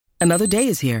Another day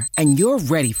is here, and you're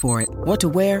ready for it. What to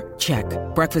wear? Check.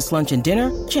 Breakfast, lunch, and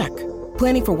dinner? Check.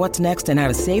 Planning for what's next and how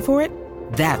to save for it?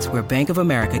 That's where Bank of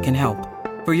America can help.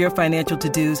 For your financial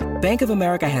to-dos, Bank of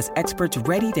America has experts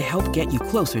ready to help get you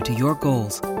closer to your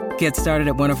goals. Get started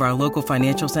at one of our local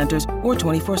financial centers or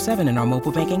 24/7 in our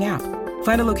mobile banking app.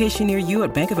 Find a location near you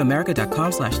at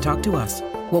bankofamerica.com/talktous.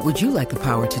 What would you like the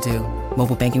power to do?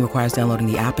 Mobile banking requires downloading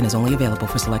the app and is only available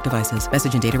for select devices.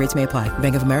 Message and data rates may apply.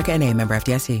 Bank of America N.A., member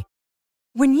FDIC.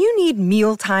 When you need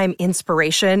mealtime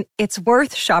inspiration, it's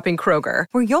worth shopping Kroger,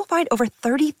 where you'll find over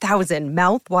 30,000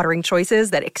 mouth-watering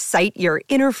choices that excite your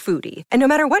inner foodie. And no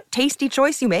matter what tasty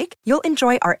choice you make, you'll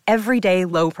enjoy our everyday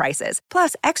low prices,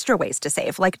 plus extra ways to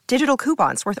save, like digital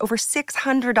coupons worth over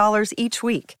 $600 each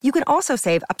week. You can also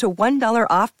save up to $1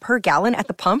 off per gallon at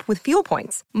the pump with fuel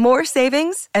points. More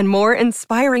savings and more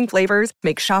inspiring flavors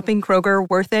make shopping Kroger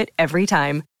worth it every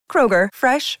time. Kroger,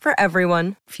 fresh for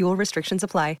everyone. Fuel restrictions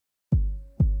apply.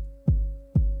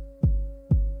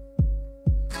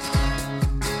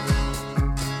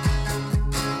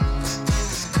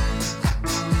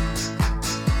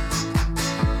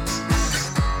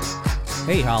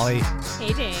 Hey, Holly.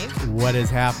 Hey, Dave. What is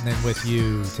happening with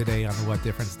you today on the What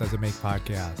Difference Does It Make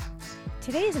podcast?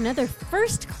 Today is another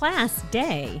first class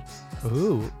day.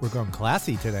 Ooh, we're going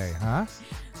classy today, huh?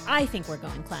 I think we're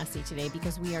going classy today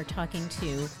because we are talking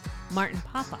to Martin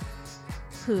Popoff,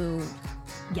 who,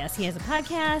 yes, he has a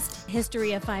podcast,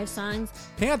 History of 5 Songs.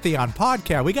 Pantheon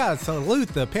Podcast. We got to salute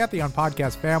the Pantheon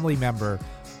Podcast family member,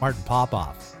 Martin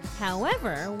Popoff.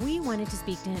 However, we wanted to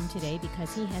speak to him today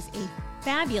because he has a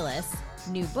fabulous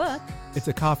new book. It's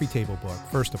a coffee table book,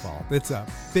 first of all. It's a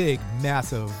big,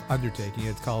 massive undertaking.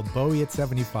 It's called Bowie at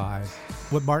 75.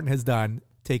 What Martin has done,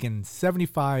 taken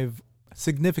 75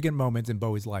 significant moments in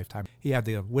Bowie's lifetime. He had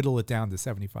to whittle it down to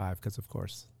 75 because, of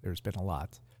course, there's been a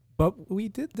lot. But we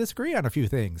did disagree on a few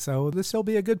things, so this will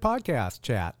be a good podcast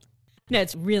chat. No,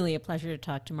 it's really a pleasure to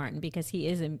talk to Martin because he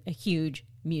is a huge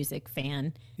music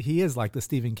fan. He is like the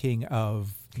Stephen King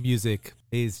of music.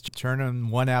 He's churning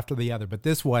one after the other. But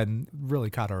this one really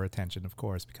caught our attention, of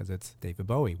course, because it's David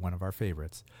Bowie, one of our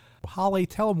favorites. Holly,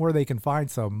 tell them where they can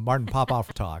find some Martin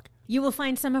Popoff talk. You will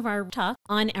find some of our talk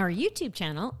on our YouTube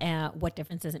channel at What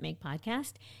Difference Does It Make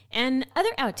podcast, and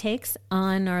other outtakes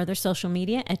on our other social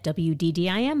media at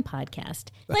WDDIM podcast.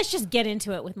 Let's just get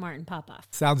into it with Martin Popoff.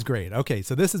 Sounds great. Okay,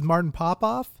 so this is Martin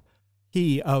Popoff,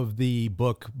 he of the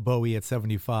book Bowie at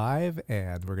 75,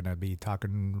 and we're going to be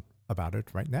talking about it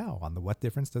right now on the What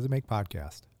Difference Does It Make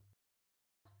podcast.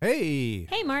 Hey!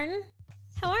 Hey, Martin.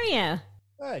 How are you?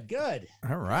 Good.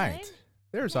 All right. Good.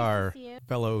 There's Nice to our see you.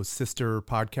 fellow sister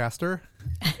podcaster.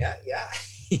 Yeah.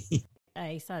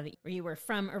 I saw that you were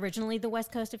from originally the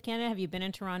west coast of Canada. Have you been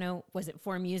in Toronto? Was it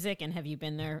for music? And have you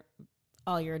been there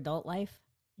all your adult life?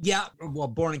 Yeah. Well,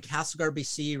 born in Castlegar,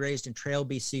 BC, raised in Trail,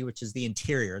 BC, which is the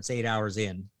interior. It's 8 hours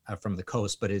in from the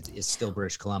coast, but it is still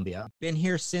British Columbia. Been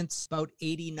here since about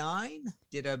 89.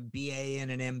 Did a BA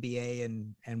and an MBA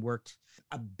and worked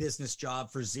a business job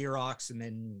for Xerox, and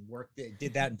then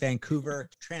did that in Vancouver,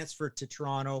 transferred to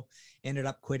Toronto, ended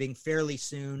up quitting fairly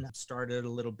soon, started a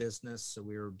little business. So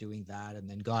we were doing that, and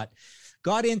then got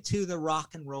into the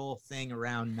rock and roll thing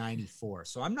around 94.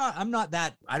 So I'm not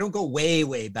that, I don't go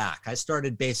way back. I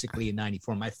started basically in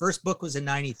 94. My first book was in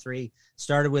 93,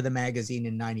 started with a magazine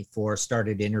in 94,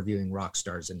 started interviewing rock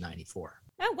stars in 94.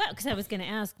 Oh, wow. Because I was going to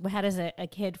ask, how does a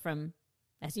kid from,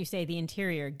 as you say, the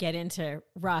interior get into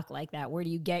rock like that? Where do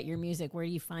you get your music? Where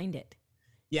do you find it?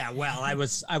 Yeah, well, I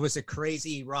was a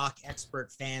crazy rock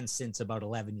expert fan since about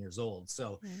 11 years old.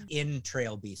 So in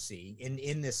Trail, BC,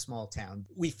 in this small town,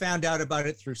 we found out about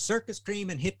it through Circus Cream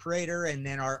and Hit Parader, and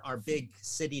then our big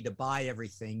city to buy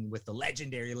everything with the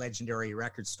legendary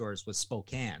record stores was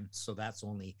Spokane. So that's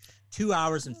only 2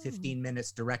 hours and 15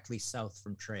 minutes directly south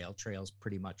from Trail. Trail's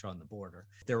pretty much on the border.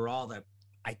 There were all the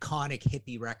iconic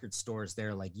hippie record stores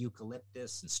there, like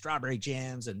Eucalyptus and Strawberry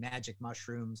Jams and Magic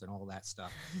Mushrooms and all that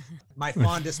stuff. My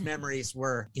fondest memories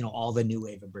were, all the new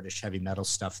wave of British heavy metal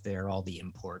stuff there, all the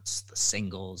imports, the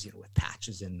singles, with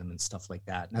patches in them and stuff like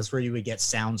that. And that's where you would get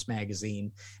Sounds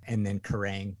magazine and then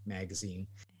Kerrang magazine.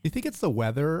 You think it's the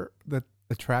weather that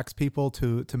attracts people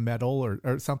to metal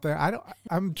or something? I've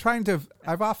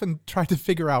often tried to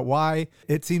figure out why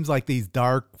it seems like these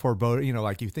dark foreboding,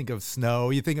 like you think of snow,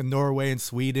 you think of Norway and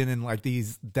Sweden and like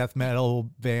these death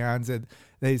metal bands, and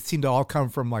They seem to all come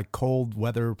from like cold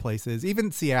weather places.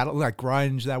 Even Seattle, like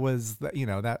grunge, that was,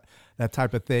 that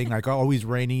type of thing. Like always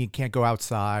rainy, you can't go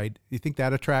outside. You think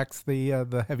that attracts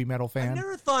the heavy metal fan? I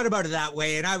never thought about it that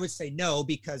way, and I would say no,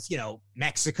 because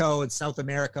Mexico and South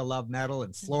America love metal,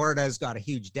 and Florida's got a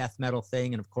huge death metal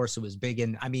thing, and of course it was big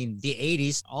in the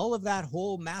 80s. All of that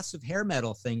whole massive hair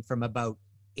metal thing from about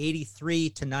 83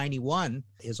 to 91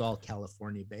 is all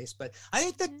California based. But I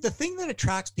think that the thing that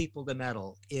attracts people to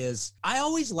metal is, I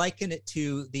always liken it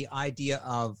to the idea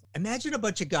of, imagine a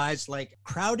bunch of guys like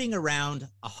crowding around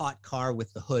a hot car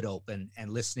with the hood open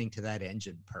and listening to that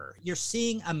engine purr. You're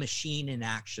seeing a machine in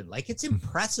action. Like, it's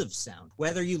impressive sound.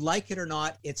 Whether you like it or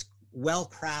not, it's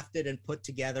well crafted and put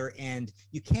together, and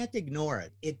you can't ignore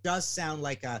it. It does sound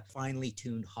like a finely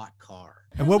tuned hot car.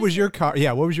 And what was your car?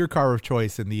 Yeah, what was your car of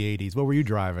choice in the 80s? What were you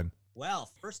driving?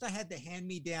 Well, first I had the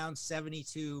hand-me-down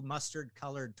 72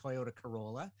 mustard-colored Toyota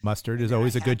Corolla. Mustard is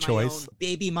always a good choice.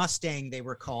 Baby Mustang, they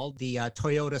were called. The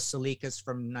Toyota Celicas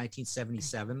from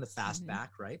 1977, the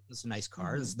fastback, right? It was a nice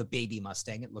car. This is the Baby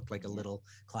Mustang. It looked like a little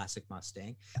classic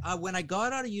Mustang. When I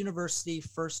got out of university,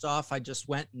 first off, I just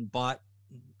went and bought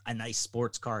a nice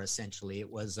sports car. Essentially, it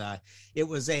was a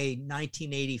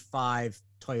 1985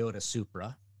 Toyota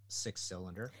Supra,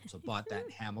 6-cylinder. So bought that in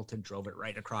Hamilton, drove it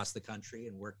right across the country,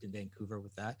 and worked in Vancouver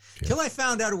with that. Till I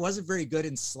found out it wasn't very good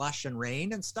in slush and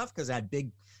rain and stuff, because it had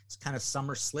big kind of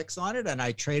summer slicks on it, and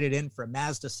I traded in for a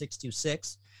Mazda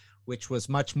 626, which was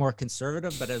much more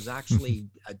conservative, but it was actually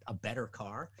a better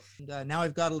car. And now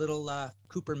I've got a little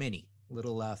Cooper Mini.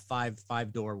 Little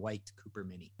five-door white Cooper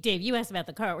Mini. Dave, you asked about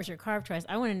the car. What was your car of choice?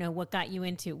 I want to know what got you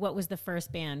into, what was the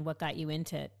first band? What got you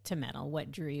into metal? What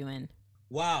drew you in?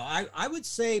 Wow. I would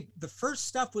say the first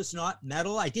stuff was not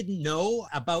metal. I didn't know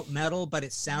about metal, but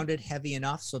it sounded heavy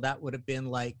enough. So that would have been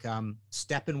like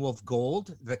Steppenwolf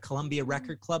Gold, the Columbia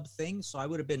Record Club thing. So I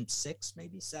would have been 6,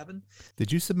 maybe 7.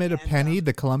 Did you submit a penny,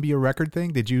 the Columbia Record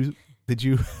thing? Did you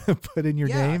put in your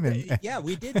name? And yeah,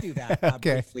 we did do that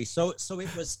okay. Briefly. So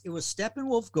it was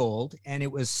Steppenwolf Gold, and it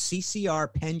was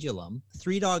CCR Pendulum,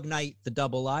 Three Dog Night, the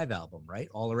double live album, right?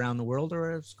 All Around the World,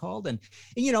 or it's called. And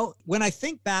when I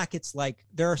think back, it's like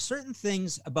there are certain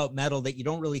things about metal that you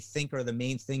don't really think are the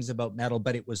main things about metal,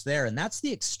 but it was there. And that's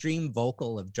the extreme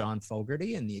vocal of John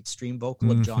Fogerty and the extreme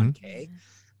vocal of John Kay.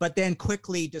 But then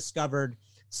quickly discovered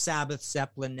Sabbath,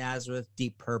 Zeppelin, Nazareth,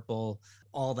 Deep Purple,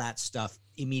 all that stuff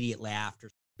immediately after.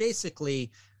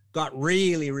 Basically got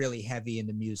really, really heavy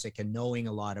into music and knowing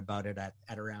a lot about it at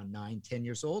around 9-10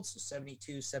 years old. So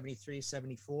 72, 73,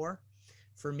 74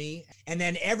 for me. And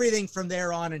then everything from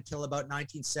there on until about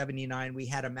 1979, we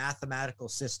had a mathematical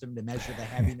system to measure the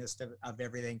heaviness of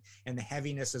everything. And the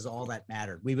heaviness is all that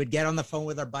mattered. We would get on the phone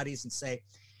with our buddies and say,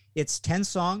 it's 10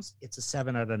 songs, it's a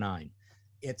 7 out of 9.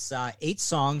 It's 8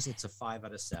 songs, it's a 5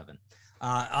 out of 7.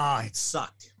 It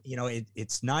sucked.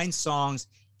 It's 9 songs,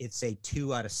 it's a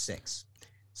 2 out of 6.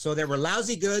 So there were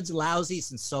lousy goods,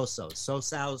 lousies, and so-sos.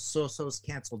 So-sos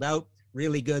canceled out.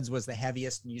 Really goods was the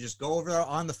heaviest, and you just go over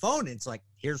on the phone and it's like,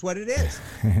 here's what it is.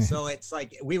 So it's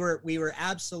like we were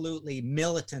absolutely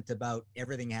militant about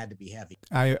everything had to be heavy.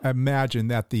 I imagine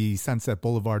that the Sunset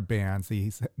Boulevard bands,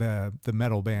 the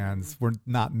metal bands, were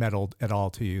not metal at all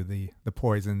to you. The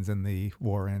Poisons and the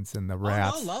Warrants and the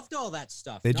Rats. Oh, no, loved all that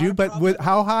stuff. Did you? But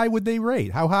how high would they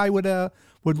rate? How high would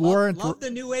Warrant? Loved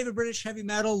the new wave of British heavy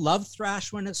metal. Loved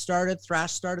thrash when it started.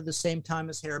 Thrash started the same time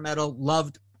as hair metal.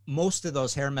 Loved most of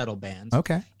those hair metal bands.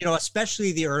 Okay.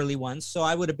 Especially the early ones. So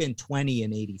I would have been 20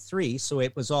 in 83. So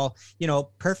it was all,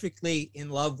 perfectly in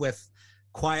love with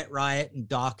Quiet Riot and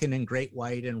Dokken and Great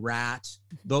White and Rat.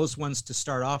 Those ones to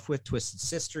start off with. Twisted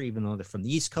Sister, even though they're from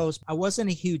the East Coast. I wasn't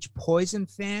a huge Poison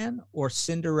fan or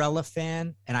Cinderella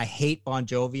fan. And I hate Bon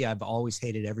Jovi. I've always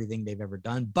hated everything they've ever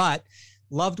done. But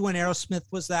loved when Aerosmith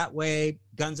was that way.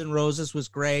 Guns N' Roses was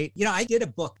great. I did a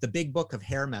book, the Big Book of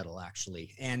Hair Metal,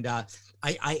 actually. And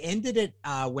I ended it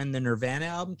when the Nirvana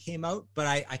album came out. But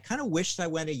I kind of wished I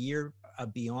went a year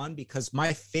beyond, because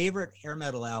my favorite hair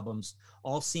metal albums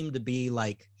all seem to be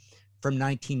like from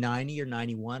 1990 or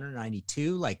 91 or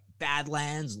 92, like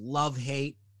Badlands, Love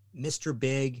Hate, Mr.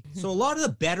 Big. So a lot of the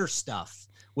better stuff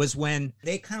was when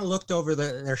they kind of looked over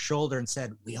their shoulder and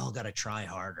said, we all got to try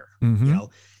harder.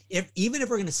 Even if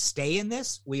we're going to stay in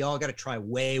this, we all got to try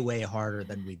way, way harder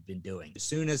than we've been doing. As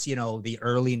soon as, the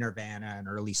early Nirvana and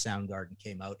early Soundgarden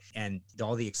came out and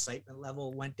all the excitement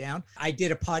level went down, I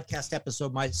did a podcast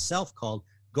episode myself called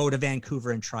Go to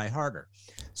Vancouver and Try Harder.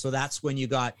 So that's when you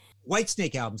got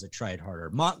Whitesnake albums that tried harder,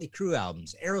 Motley Crue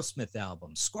albums, Aerosmith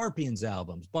albums, Scorpions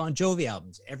albums, Bon Jovi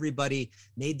albums. Everybody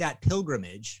made that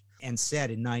pilgrimage and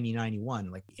said in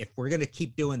 1991, like, if we're going to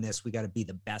keep doing this, we got to be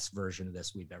the best version of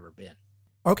this we've ever been.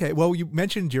 Okay, well, you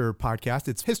mentioned your podcast.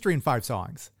 It's History in 5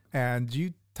 Songs, and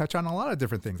you touch on a lot of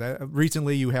different things.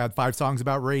 Recently, you had 5 songs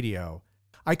about radio.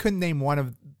 I couldn't name one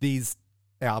of these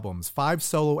albums, 5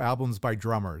 solo albums by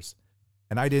drummers,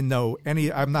 and I didn't know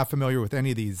any. I'm not familiar with any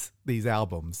of these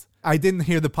albums. I didn't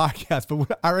hear the podcast,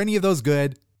 but are any of those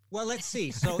good? Well, let's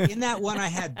see. So in that one, I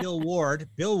had Bill Ward.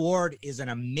 Bill Ward is an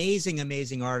amazing,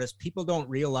 amazing artist. People don't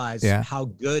realize how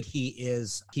good he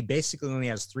is. He basically only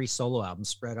has 3 solo albums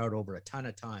spread out over a ton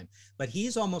of time. But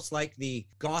he's almost like the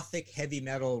gothic heavy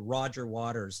metal Roger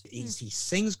Waters. He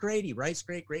sings great. He writes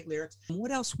great lyrics.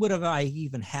 What else would have I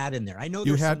even had in there? I know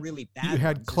there's some really bad You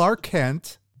had ones. Clark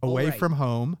Kent, Away from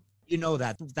Home. You know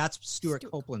that. That's Stuart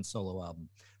Copeland's solo album.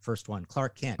 First one,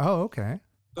 Clark Kent. Oh, okay.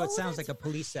 So it sounds like a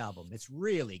Police album. It's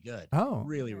really good. Oh.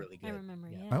 Really, really good. I remember,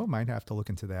 Oh, might have to look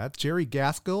into that. Jerry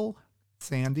Gaskill,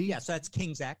 Sandy. Yeah, so that's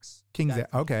King's X. King's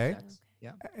X. Okay.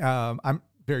 Yeah. I'm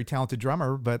very talented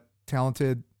drummer, but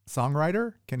talented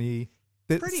songwriter. Can he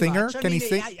singer? Much. Can he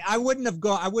sing? I wouldn't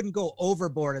go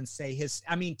overboard and say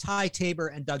Ty Tabor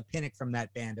and Doug Pinnick from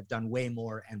that band have done way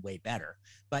more and way better.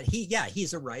 But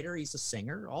he's a writer, he's a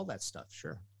singer, all that stuff,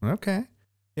 sure. Okay.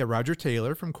 Yeah, Roger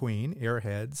Taylor from Queen,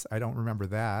 Airheads. I don't remember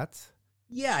that.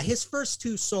 Yeah, his first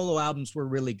 2 solo albums were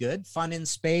really good, Fun in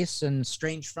Space and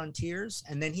Strange Frontiers.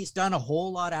 And then he's done a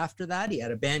whole lot after that. He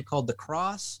had a band called The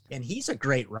Cross, and he's a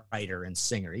great writer and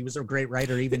singer. He was a great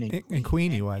writer even in Queen. In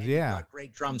Queen he was, and yeah. He got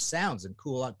great drum sounds and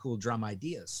cool drum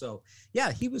ideas. So,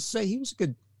 yeah, he was a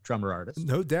good drummer artist.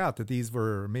 No doubt that these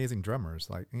were amazing drummers.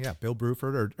 Like, Bill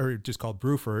Bruford, or just called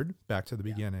Bruford, back to the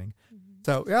beginning. Mm-hmm.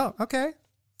 So, yeah, okay.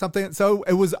 So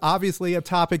it was obviously a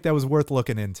topic that was worth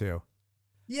looking into.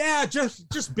 Yeah,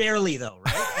 just barely though,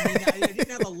 right? I mean, I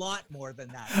didn't have a lot more than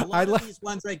that. A lot of these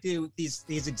ones I do, these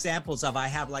examples of, I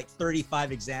have like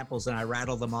 35 examples and I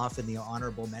rattle them off in the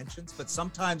honorable mentions, but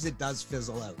sometimes it does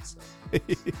fizzle out. So.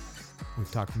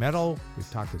 We've talked metal,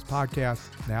 we've talked this podcast.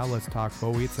 Now let's talk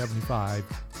Bowie at 75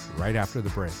 right after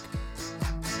the break.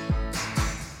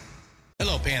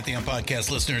 Hello, Pantheon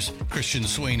Podcast listeners. Christian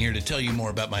Swain here to tell you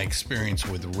more about my experience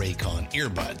with Raycon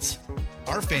earbuds.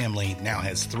 Our family now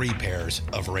has 3 pairs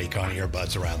of Raycon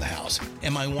earbuds around the house,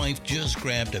 and my wife just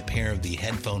grabbed a pair of the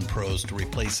Headphone Pros to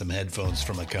replace some headphones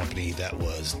from a company that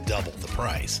was double the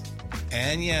price.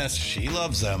 And yes, she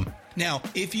loves them. Now,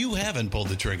 if you haven't pulled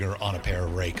the trigger on a pair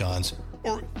of Raycons,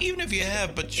 or even if you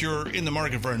have, but you're in the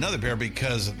market for another pair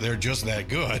because they're just that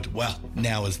good, well,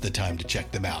 now is the time to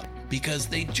check them out, because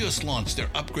they just launched their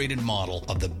upgraded model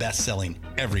of the best-selling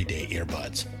everyday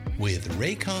earbuds. With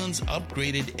Raycon's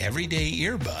upgraded everyday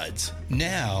earbuds,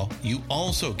 now you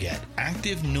also get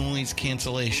active noise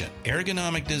cancellation,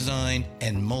 ergonomic design,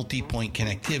 and multi-point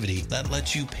connectivity that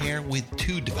lets you pair with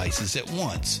 2 devices at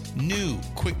once. New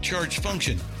quick charge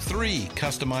function, 3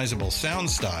 customizable sound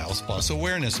styles, plus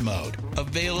awareness mode.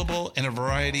 Available in a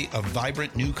variety of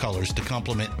vibrant new colors to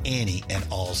complement any and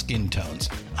all skin tones.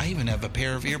 I even have a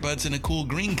pair of earbuds in a cool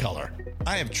green color.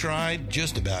 I have tried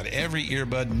just about every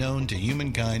earbud known to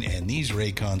humankind, and these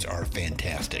Raycons are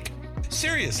fantastic.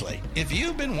 Seriously, if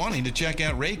you've been wanting to check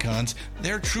out Raycons,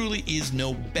 there truly is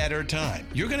no better time.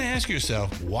 You're going to ask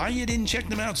yourself why you didn't check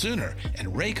them out sooner, and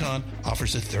Raycon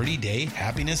offers a 30-day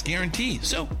happiness guarantee.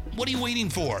 So what are you waiting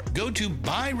for? Go to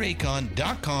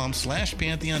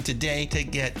buyraycon.com/Pantheon today to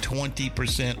get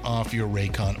 20% off your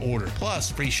Raycon order,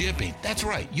 plus free shipping. That's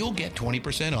right, you'll get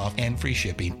 20% off and free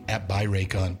shipping at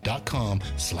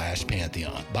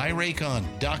buyraycon.com/Pantheon.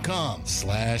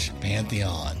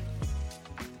 buyraycon.com/Pantheon.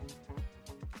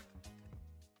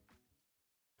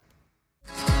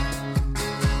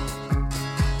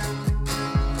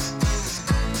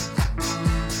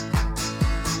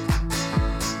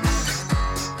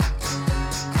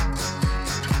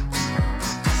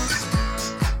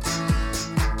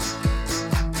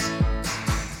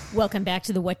 Welcome back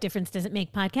to the What Difference Does It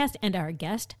Make podcast and our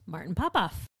guest, Martin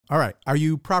Popoff. All right. Are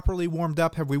you properly warmed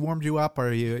up? Have we warmed you up?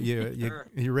 Are you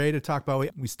ready to talk Bowie?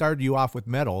 We started you off with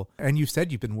metal, and you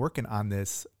said you've been working on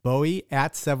this Bowie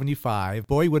at 75.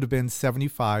 Bowie would have been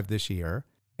 75 this year.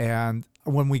 And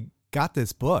when we got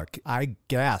this book, I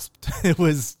gasped. It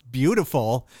was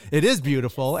beautiful. It is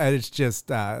beautiful, and it's just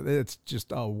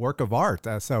a work of art.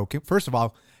 So first of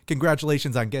all,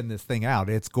 congratulations on getting this thing out.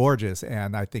 It's gorgeous,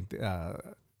 and I think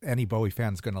any Bowie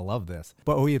fan is going to love this.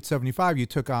 Bowie at 75, you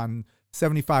took on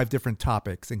 75 different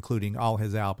topics, including all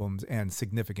his albums and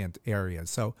significant areas.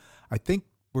 So I think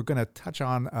we're going to touch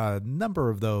on a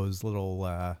number of those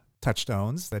little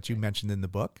touchstones that you mentioned in the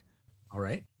book. All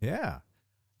right. Yeah.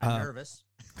 I'm nervous.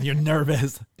 You're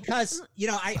nervous. Because, you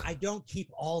know, I don't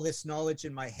keep all this knowledge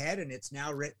in my head, and it's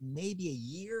now written maybe a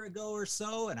year ago or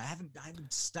so, and I haven't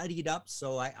studied up.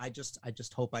 So I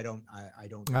just hope I don't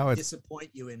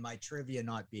disappoint you in my trivia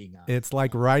not being on. It's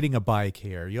like riding a bike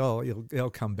here. It'll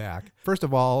come back. First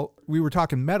of all, we were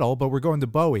talking metal, but we're going to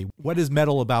Bowie. What is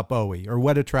metal about Bowie, or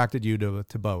what attracted you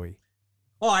to Bowie?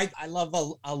 Oh, I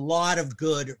love a lot of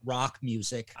good rock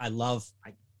music. I love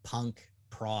punk,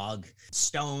 prog,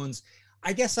 Stones.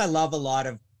 I guess I love a lot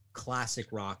of classic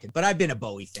rock, but I've been a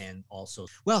Bowie fan also.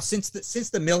 Well, since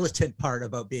the militant part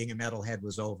about being a metalhead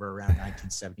was over around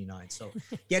 1979. So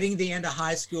getting the end of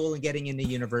high school and getting into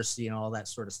university and all that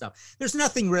sort of stuff. There's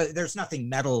nothing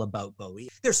metal about Bowie.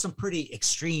 There's some pretty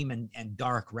extreme and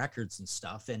dark records and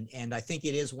stuff. And I think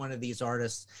it is one of these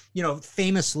artists, you know,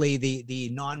 famously the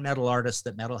non-metal artist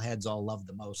that metalheads all love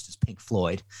the most is Pink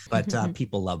Floyd, but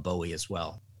people love Bowie as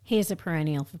well. He is a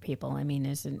perennial for people. I mean,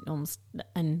 is almost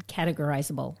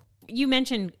uncategorizable. You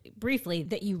mentioned briefly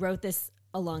that you wrote this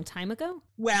a long time ago.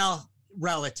 Well,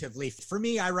 relatively. For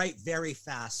me, I write very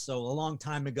fast. So a long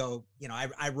time ago, you know,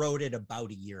 I wrote it about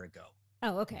a year ago.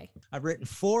 Oh, okay. I've written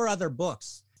 4 other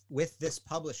books with this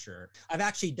publisher. I've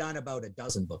actually done about a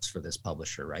dozen books for this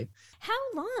publisher, right? How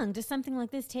long does something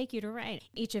like this take you to write?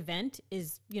 Each event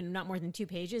is, you know, not more than 2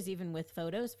 pages, even with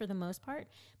photos for the most part,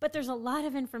 but there's a lot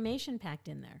of information packed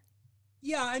in there.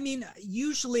 Yeah, I mean,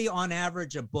 usually on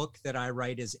average, a book that I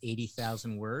write is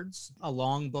 80,000 words. A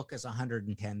long book is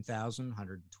 110,000,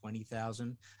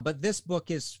 120,000. But this book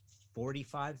is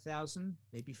 45,000,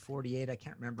 maybe 48. I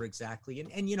can't remember exactly.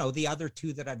 And you know, the other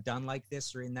 2 that I've done like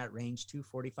this are in that range too,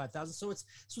 45,000. So it's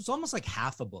almost like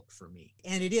half a book for me.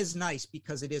 And it is nice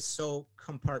because it is so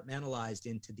compartmentalized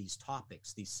into these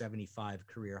topics, these 75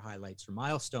 career highlights or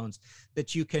milestones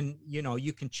that you can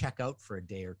check out for a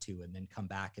day or 2 and then come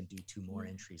back and do 2 more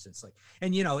entries. It's like,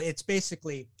 and you know, it's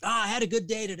basically, I had a good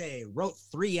day today, wrote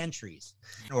 3 entries.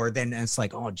 Or then it's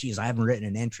like, oh geez, I haven't written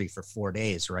an entry for 4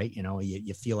 days, right? You know,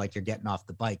 you feel like you're getting off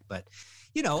the bike, but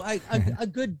you know, a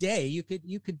good day, you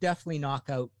could definitely knock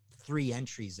out 3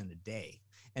 entries in a day,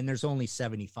 and there's only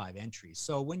 75 entries.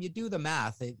 So when you do the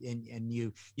math and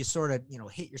you sort of, you know,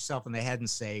 hit yourself in the head and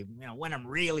say, you know, when I'm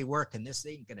really working, this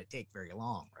ain't going to take very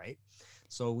long, right?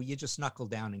 So you just knuckle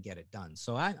down and get it done.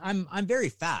 So I'm very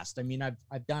fast. I mean,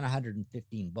 I've done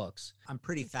 115 books. I'm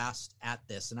pretty fast at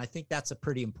this, and I think that's a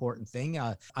pretty important thing.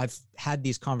 I've had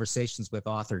these conversations with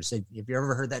authors. Have you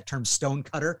ever heard that term, stone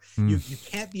cutter? You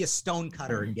can't be a stone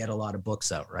cutter and get a lot of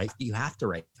books out, right? You have to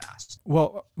write fast.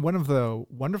 Well, one of the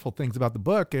wonderful things about the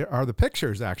book are the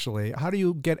pictures, actually. How do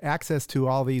you get access to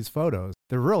all these photos?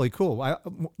 They're really cool.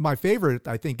 My favorite,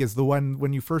 I think, is the one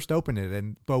when you first open it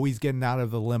and Bowie's getting out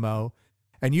of the limo.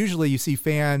 And usually you see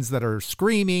fans that are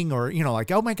screaming or, you know, like,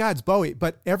 oh my God, it's Bowie.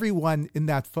 But everyone in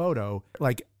that photo,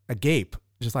 like agape,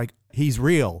 just like, he's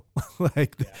real.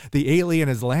 Like the alien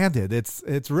has landed.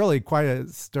 It's really quite a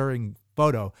stirring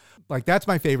photo. Like, that's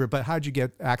my favorite. But how'd you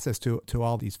get access to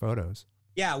all these photos?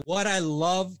 Yeah, what I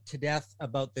love to death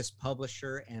about this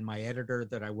publisher and my editor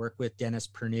that I work with, Dennis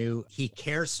Pernew, he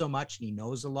cares so much and he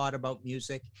knows a lot about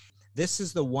music. This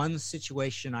is the one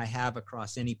situation I have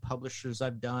across any publishers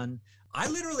I've done. I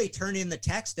literally turn in the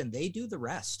text and they do the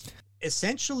rest.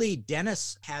 Essentially,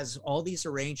 Dennis has all these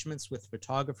arrangements with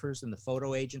photographers and the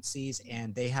photo agencies,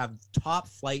 and they have top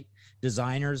flight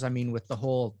designers. I mean, with the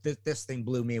whole, this thing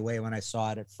blew me away when I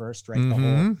saw it at first, right? The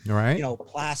whole, right. You know,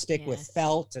 plastic with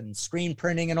felt and screen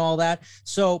printing and all that.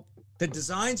 So the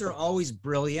designs are always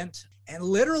brilliant. And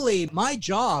literally my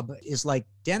job is like,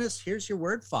 Dennis, here's your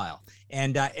Word file.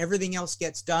 And everything else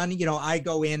gets done. You know, I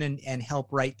go in and help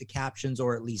write the captions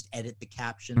or at least edit the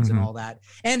captions and all that.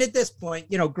 And at this point,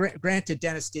 you know, granted,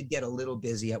 Dennis did get a little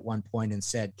busy at one point and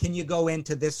said, can you go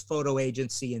into this photo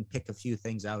agency and pick a few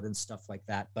things out and stuff like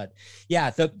that? But yeah,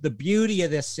 the beauty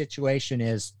of this situation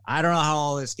is, I don't know how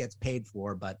all this gets paid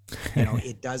for, but, you know,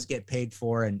 it does get paid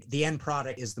for. And the end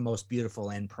product is the most beautiful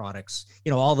end products.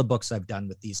 You know, all the books I've done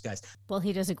with these guys. Well,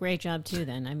 he does a great job too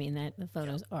then. I mean, the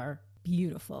photos are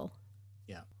beautiful.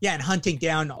 Yeah. And hunting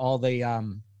down all the,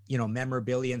 you know,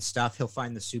 memorabilia and stuff. He'll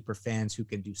find the super fans who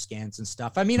can do scans and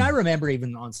stuff. I mean, I remember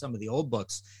even on some of the old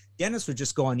books, Dennis would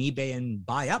just go on eBay and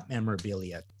buy up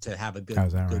memorabilia to have a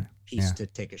good piece to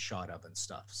take a shot of and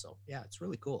stuff. So yeah, it's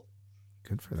really cool.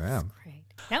 Good for them. Great.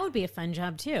 That would be a fun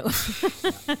job too.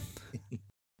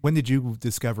 When did you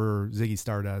discover Ziggy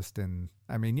Stardust? And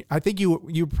I mean, I think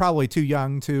you're probably too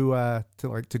young to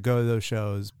go to those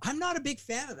shows. I'm not a big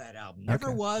fan of that album.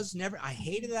 Never was. I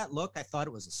hated that look. I thought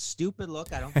it was a stupid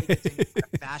look. I don't think it's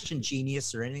a fashion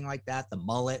genius or anything like that. The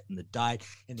mullet and the dye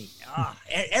and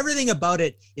everything about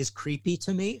it is creepy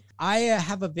to me. I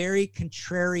have a very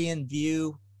contrarian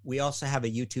view. We also have a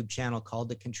YouTube channel called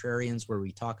The Contrarians where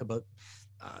we talk about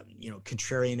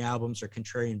contrarian albums or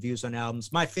contrarian views on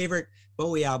albums. My favorite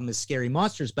Bowie album is Scary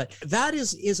Monsters, but that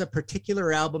is a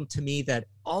particular album to me that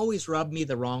always rubbed me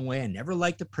the wrong way. I never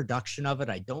liked the production of it.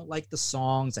 I don't like the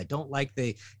songs. I don't like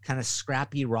the kind of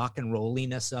scrappy rock and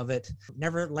rolliness of it.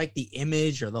 Never liked the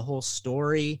image or the whole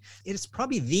story. It's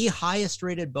probably the highest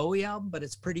rated Bowie album, but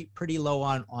it's pretty low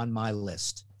on my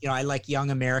list. I like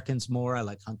Young Americans more. I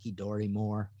like Hunky Dory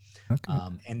more. Okay.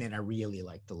 And then I really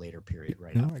like the later period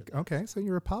after that. Okay, so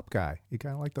you're a pop guy. You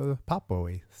kind of like the pop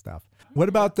Bowie stuff. What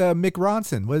about Mick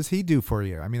Ronson? What does he do for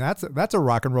you? I mean, that's a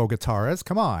rock and roll guitarist.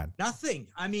 Come on. Nothing.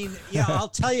 I mean, I'll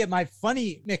tell you my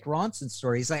funny Mick Ronson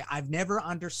story. Is like I've never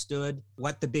understood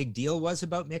what the big deal was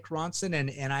about Mick Ronson,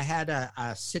 and I had a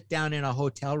sit down in a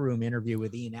hotel room interview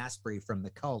with Ian Astbury from The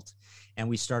Cult, and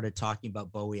we started talking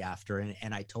about Bowie after,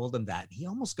 and I told him that. He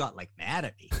almost got mad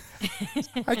at me.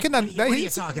 What are you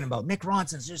talking about? Mick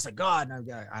Ronson's just a god.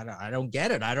 And I don't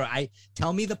get it.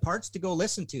 Tell me the parts to go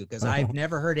listen to, because I've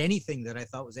never heard anything that I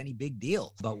thought was any big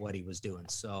deal about what he was doing.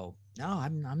 So no,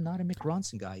 I'm not a Mick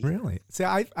Ronson guy either. Really? See,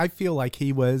 I feel like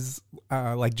he was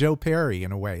like Joe Perry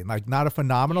in a way, like not a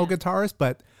phenomenal guitarist,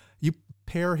 but you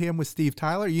pair him with Steve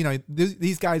Tyler.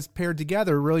 These guys paired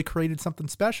together really created something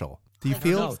special. Do you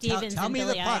feel? Tell me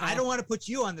the part. I don't want to put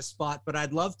you on the spot, but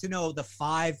I'd love to know the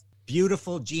 5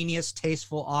 beautiful, genius,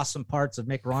 tasteful, awesome parts of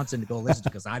Mick Ronson to go listen to,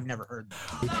 because I've never heard them.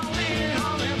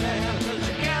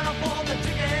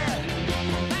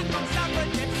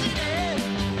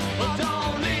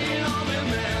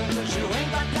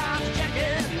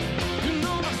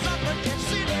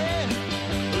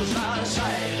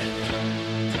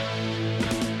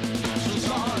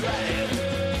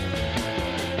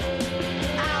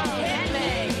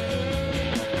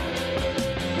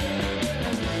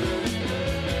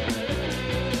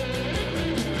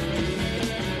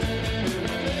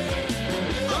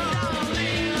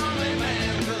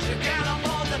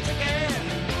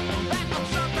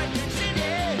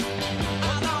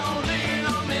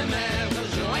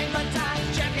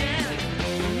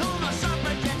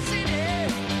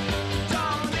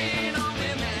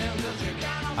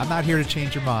 I'm not here to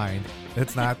change your mind.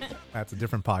 That's a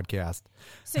different podcast.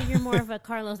 So you're more of a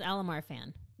Carlos Alomar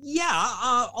fan?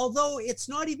 Yeah, although it's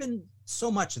not even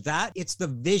so much that. It's the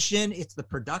vision, it's the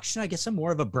production. I guess I'm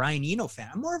more of a Brian Eno fan.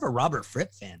 I'm more of a Robert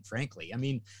Fripp fan, frankly. I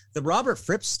mean, the Robert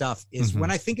Fripp stuff is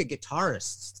when I think of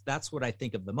guitarists, that's what I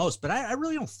think of the most. But I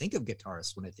really don't think of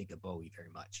guitarists when I think of Bowie very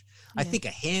much. Yeah. I think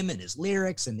of him and his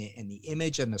lyrics and the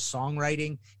image and the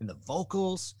songwriting and the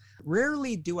vocals.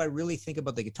 Rarely do I really think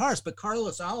about the guitarist, but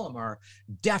Carlos Alomar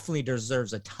definitely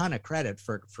deserves a ton of credit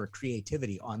for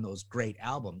creativity on those great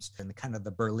albums and the kind of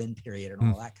the Berlin period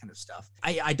and all that kind of stuff.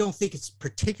 I don't think it's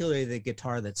particularly the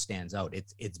guitar that stands out.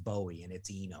 It's Bowie and it's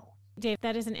Eno. Dave,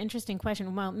 that is an interesting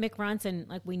question. Well, Mick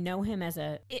Ronson, we know him as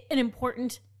an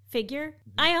important figure.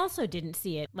 I also didn't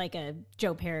see it like a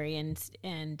Joe Perry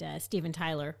and Steven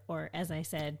Tyler, or as I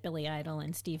said, Billy Idol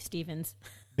and Steve Stevens.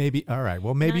 Maybe. All right.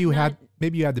 Well, maybe you had to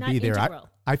be there.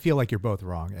 I feel like you're both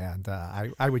wrong, and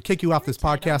I would kick you off this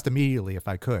podcast immediately if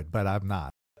I could, but I'm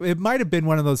not. It might have been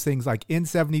one of those things like in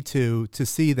 72 to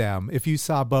see them. If you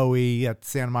saw Bowie at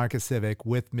Santa Monica Civic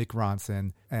with Mick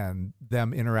Ronson and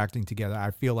them interacting together,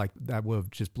 I feel like that would have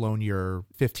just blown your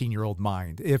 15-year-old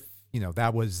mind. If,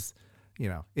 that was,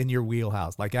 in your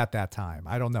wheelhouse, like at that time.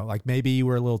 I don't know. Like maybe you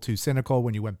were a little too cynical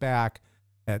when you went back.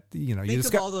 Think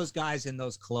of all those guys in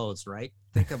those clothes, right?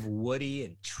 Think of Woody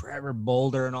and Trevor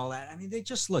Bolder and all that. I mean, they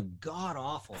just look god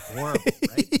awful, horrible,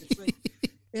 right?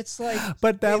 It's like,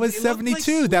 but that was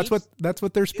 72. That's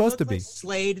what they're supposed to be. Like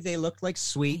Slade, they looked like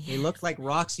Sweet. They looked like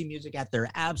Roxy Music at their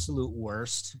absolute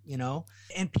worst,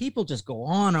 And people just go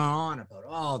on and on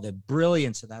about the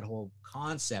brilliance of that whole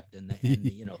concept and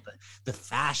the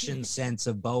fashion sense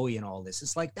of Bowie and all this.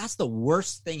 It's like that's the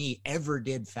worst thing he ever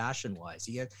did fashion wise.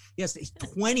 He has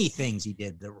 20 things he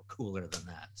did that were cooler than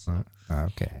that. So.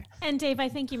 Okay. And Dave, I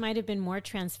think you might have been more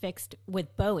transfixed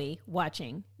with Bowie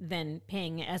watching than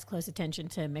paying as close attention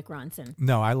to Mick Ronson.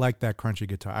 No, I like that crunchy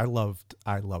guitar. I loved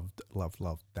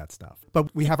that stuff.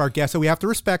 But we have our guest, so we have to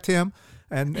respect him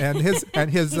and his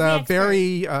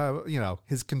very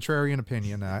his contrarian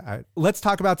opinion. Let's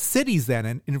talk about cities then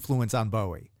and influence on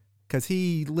Bowie. because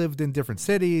he lived in different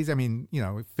cities. I mean,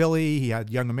 Philly, he had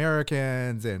Young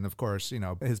Americans, and of course,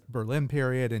 his Berlin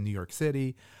period in New York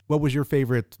City. What was your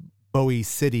favorite Bowie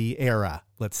city era,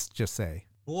 let's just say?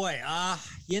 Boy,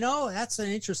 that's an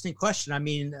interesting question. I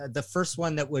mean, the first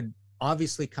one that would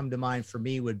obviously come to mind for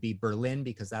me would be Berlin,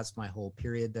 because that's my whole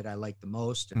period that I like the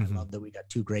most. And I love that we got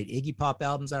 2 great Iggy Pop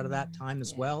albums out of that time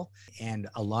as well. And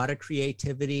a lot of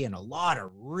creativity and a lot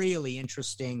of really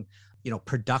interesting,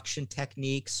 production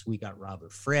techniques. We got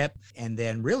Robert Fripp. And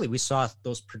then really we saw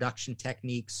those production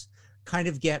techniques kind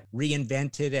of get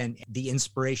reinvented and the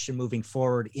inspiration moving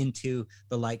forward into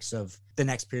the likes of the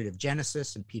next period of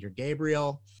Genesis and Peter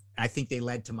Gabriel. I think they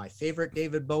led to my favorite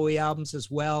David Bowie albums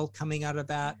as well coming out of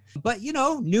that. But,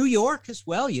 New York as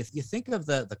well. You think of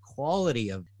the quality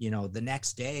of, The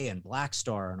Next Day and Black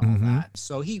Star and all that.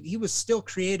 So he was still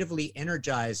creatively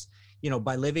energized,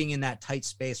 by living in that tight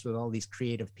space with all these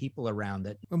creative people around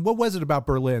it. And what was it about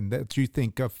Berlin that you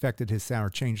think affected his sound or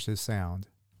changed his sound?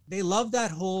 They love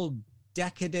that whole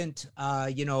decadent,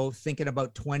 thinking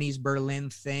about 20s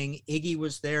Berlin thing. Iggy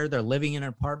was there. They're living in an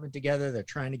apartment together. They're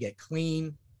trying to get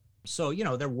clean. So,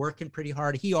 they're working pretty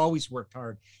hard. He always worked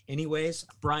hard anyways.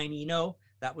 Brian Eno,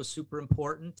 that was super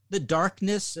important. The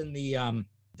darkness and the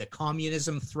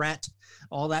communism threat,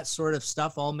 all that sort of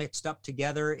stuff all mixed up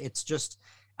together. It's just,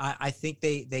 I think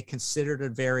they considered a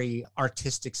very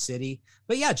artistic city.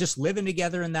 But yeah, just living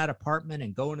together in that apartment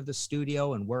and going to the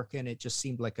studio and working, it just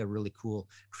seemed like a really cool,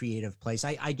 creative place.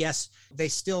 I guess they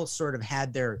still sort of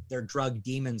had their drug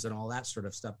demons and all that sort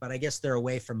of stuff, but I guess they're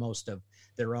away from most of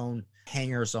their own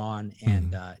hangers-on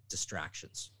and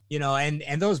distractions.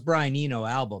 And those Brian Eno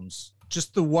albums,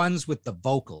 just the ones with the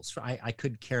vocals, I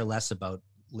could care less about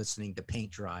listening to Paint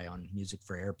Dry on Music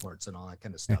for Airports and all that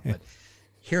kind of stuff, but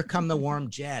Here Come the Warm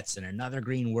Jets and Another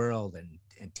Green World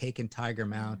and Taking Tiger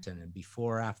Mountain and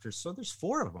Before After. So there's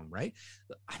 4 of them, right?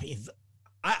 I mean,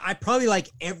 I probably like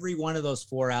every one of those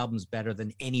 4 albums better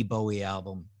than any Bowie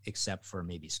album, except for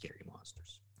maybe Scary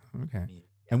Monsters. Okay. I mean,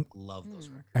 and love those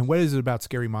records. And what is it about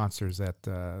Scary Monsters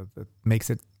that makes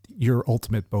it your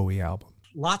ultimate Bowie album?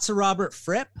 Lots of Robert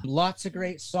Fripp, lots of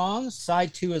great songs.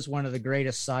 Side 2 is one of the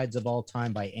greatest sides of all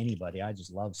time by anybody. I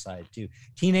just love side 2.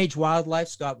 Teenage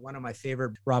Wildlife's got one of my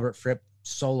favorite Robert Fripp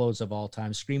solos of all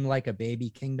time. Scream Like a Baby,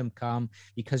 Kingdom Come,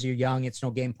 Because You're Young, It's No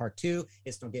Game Part 2,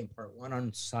 It's No Game Part 1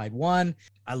 on side 1.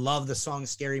 I love the song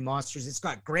Scary Monsters. It's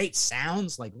got great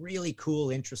sounds, like really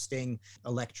cool, interesting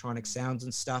electronic sounds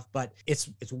and stuff, but it's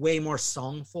way more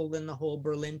songful than the whole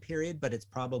Berlin period, but it's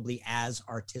probably as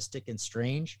artistic and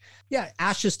strange. Yeah,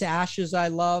 Ashes to Ashes I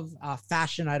love.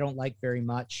 Fashion I don't like very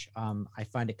much. I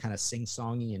find it kind of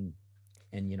sing-songy and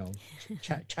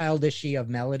childishy of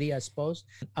melody, I suppose.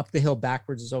 Up the Hill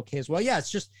Backwards is okay as well. Yeah, it's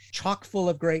just chock full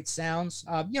of great sounds.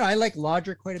 I like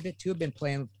Lodger quite a bit too. I've been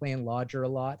playing Lodger a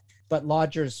lot, but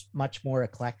Lodger's much more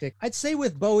eclectic. I'd say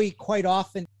with Bowie, quite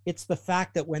often, it's the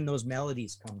fact that when those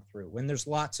melodies come through, when there's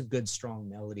lots of good, strong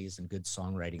melodies and good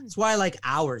songwriting. That's why I like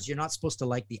Hours. You're not supposed to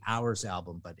like the Hours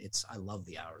album, but I love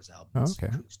the Hours album. It's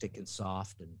acoustic and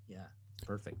soft and yeah,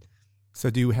 perfect. So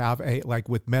do you have like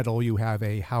with metal, you have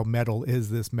how metal is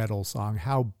this metal song?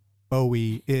 How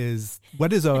Bowie is,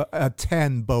 what is a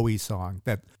 10 Bowie song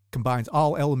that combines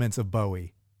all elements of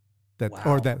Bowie?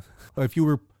 Or that, if you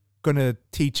were going to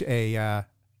teach a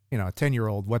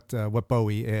 10-year-old what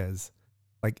Bowie is,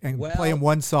 play him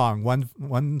one song.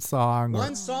 One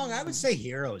song, I would say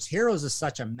Heroes. Heroes is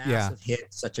such a massive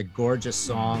hit, such a gorgeous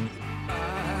song.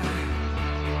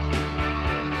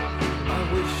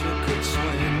 I wish you could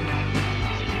swim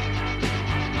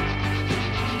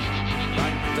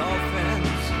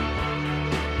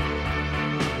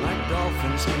like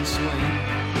dolphins can swim.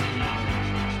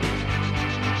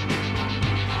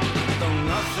 Though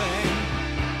nothing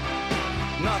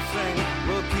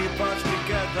will keep us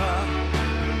together.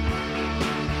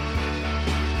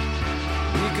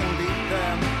 We can beat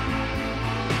them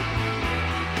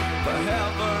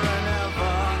forever and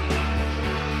ever.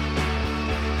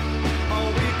 Oh,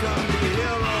 we can be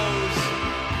heroes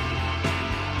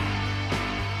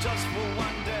just for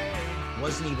one day.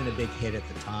 Wasn't even a big hit at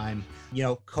the time.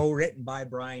 Co-written by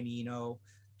Brian Eno,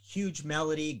 huge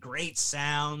melody, great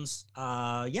sounds.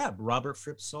 Robert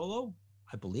Fripp solo,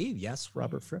 I believe. Yes,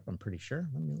 Robert Fripp. I'm pretty sure.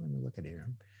 Let me look at it here.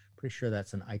 I'm pretty sure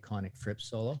that's an iconic Fripp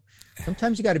solo.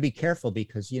 Sometimes you got to be careful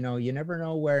because you never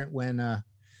know when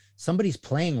somebody's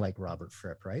playing like Robert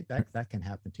Fripp, right? That can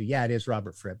happen too. Yeah, it is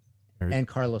Robert Fripp. And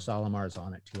Carlos Alomar's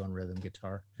on it too on rhythm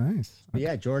guitar. Nice. But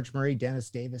yeah, George Murray, Dennis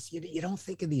Davis. You don't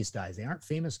think of these guys. They aren't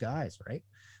famous guys, right?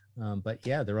 But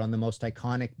yeah, they're on the most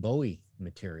iconic Bowie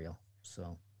material.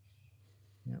 So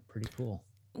yeah, pretty cool.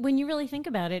 When you really think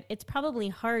about it, it's probably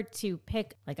hard to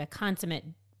pick like a consummate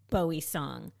Bowie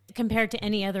song compared to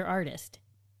any other artist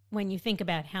when you think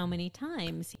about how many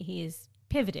times he's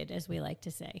pivoted, as we like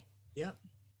to say. Yeah.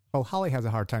 Well, Holly has a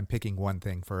hard time picking one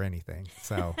thing for anything,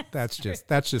 so that's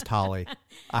just Holly.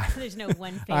 There's no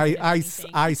one thing. As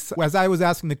I was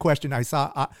asking the question, I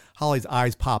saw Holly's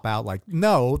eyes pop out like,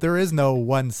 no, there is no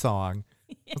one song.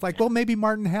 I was like, well, maybe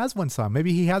Martin has one song.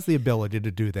 Maybe he has the ability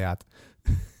to do that.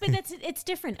 But it's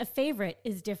different. A favorite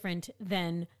is different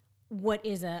than what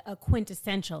is a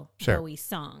quintessential Bowie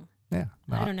song. Yeah,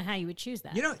 I don't know how you would choose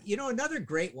that. You know, another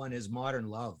great one is Modern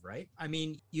Love, right? I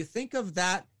mean, you think of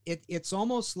that, it's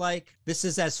almost like this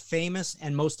is as famous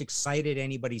and most excited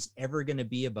anybody's ever going to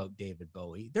be about David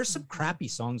Bowie. There's some crappy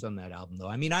songs on that album, though.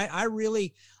 I mean,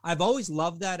 I've always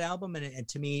loved that album, and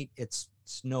to me, it's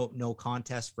no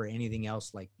contest for anything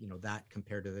else like, you know, that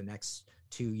compared to the next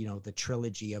two, you know, the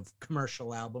trilogy of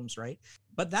commercial albums, right?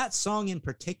 But that song in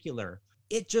particular,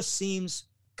 it just seems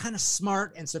kind of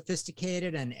smart and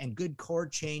sophisticated and good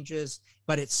chord changes,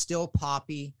 but it's still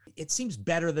poppy. It seems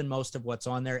better than most of what's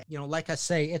on there. You know, like I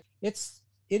say, it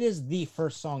is the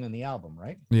first song on the album,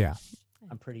 right? Yeah.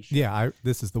 I'm pretty sure. Yeah,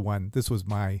 this is the one. This was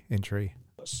my entry.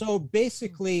 So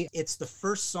basically, it's the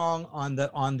first song on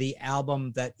the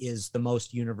album that is the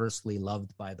most universally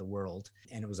loved by the world.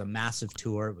 And it was a massive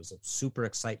tour. It was a super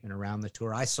excitement around the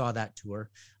tour. I saw that tour.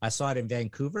 I saw it in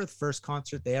Vancouver, the first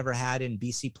concert they ever had in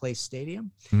BC Place Stadium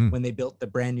when they built the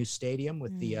brand new stadium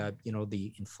with the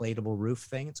the inflatable roof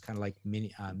thing. It's kind of like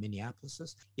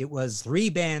Minneapolis's. It was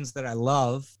 3 bands that I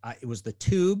love. It was the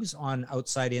Tubes on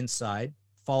Outside Inside,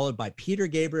 followed by Peter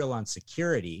Gabriel on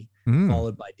Security,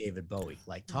 followed by David Bowie.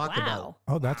 Like, talk about...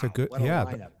 Oh, that's a good... Yeah.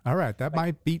 All right. That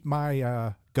might beat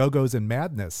my Go-Go's and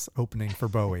Madness opening for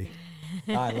Bowie.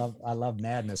 I love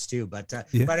Madness too. But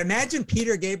imagine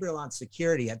Peter Gabriel on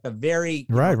Security at the very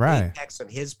apex of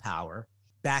his power,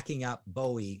 backing up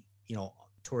Bowie, you know,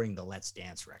 touring the Let's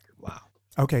Dance record. Wow.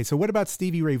 Okay, so what about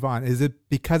Stevie Ray Vaughan? Is it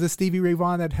because of Stevie Ray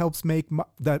Vaughan that helps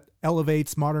that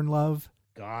elevates Modern Love?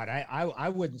 God, I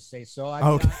wouldn't say so. I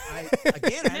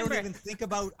don't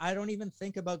even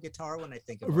think about guitar when I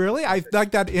think about Really? I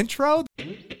like that intro.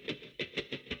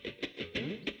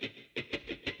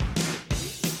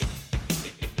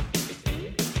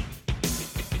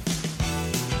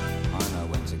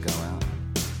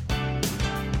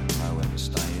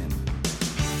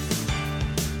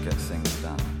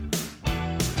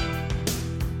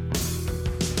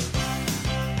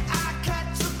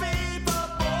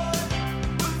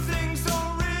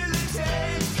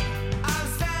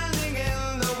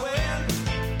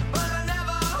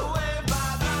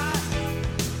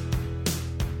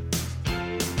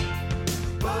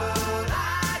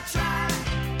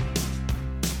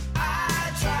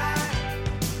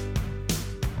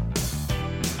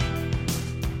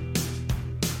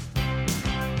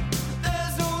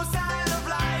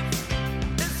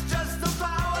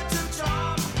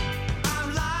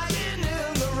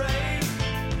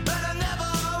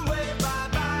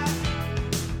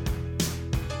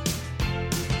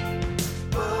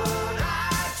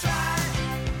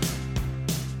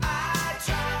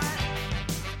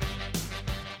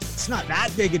 Not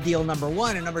that big a deal, number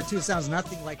one, and number two, sounds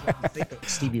nothing like what you think of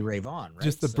Stevie Ray Vaughan, right?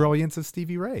 Just the brilliance of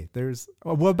Stevie Ray.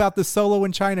 What about the solo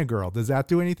in China Girl? Does that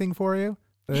do anything for you?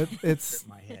 It's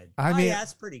my head. I mean,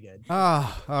 that's pretty good.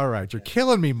 All right, you're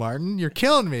killing me, Martin. You're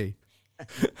killing me.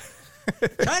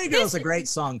 China Girl's a great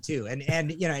song too,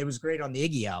 and you know, it was great on the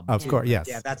Iggy album. Of course, yes.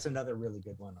 Yeah, that's another really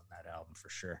good one on that album for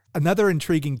sure. Another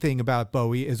intriguing thing about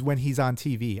Bowie is when he's on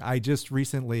TV.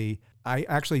 I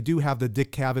actually do have the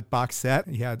Dick Cavett box set.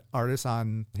 He had artists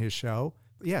on his show.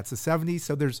 Yeah, it's the 70s,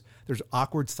 so there's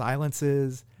awkward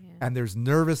silences and there's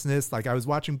nervousness. Like, I was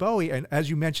watching Bowie, and as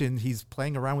you mentioned, he's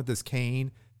playing around with this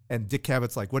cane, and Dick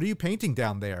Cavett's like, "What are you painting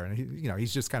down there?" And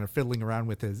he's just kind of fiddling around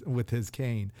with his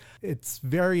cane. It's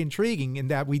very intriguing in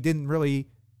that we didn't really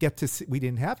get to see, we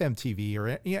didn't have MTV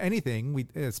or anything.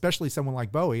 Especially someone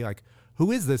like Bowie, like,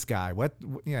 who is this guy?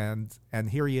 And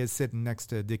here he is sitting next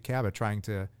to Dick Cavett trying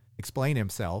to explain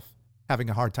himself, having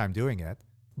a hard time doing it,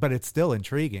 but it's still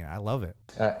intriguing. I love it.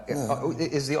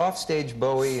 Is the offstage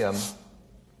Bowie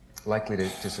likely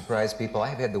to surprise people? I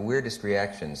have had the weirdest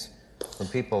reactions from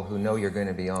people who know you're going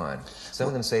to be on. Some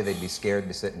of them say they'd be scared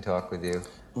to sit and talk with you.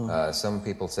 Some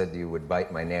people said you would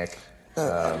bite my neck.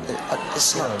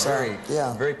 It's not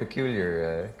very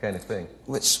peculiar kind of thing.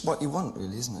 It's what you want,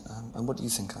 really, isn't it? And what do you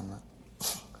think I'm like?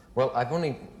 Well, I've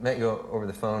only met you over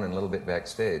the phone and a little bit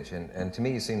backstage, and to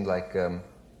me you seemed like, I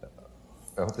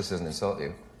hope this doesn't insult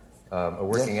you, a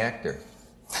working actor.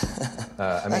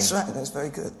 That's right, that's very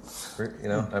good. You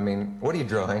know, I mean, what are you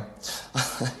drawing?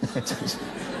 It's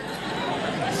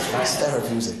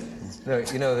therapeutic. No,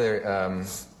 you know,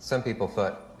 some people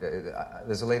thought,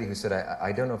 there's a lady who said,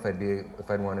 I don't know if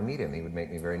I'd want to meet him. He would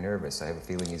make me very nervous. I have a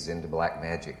feeling he's into black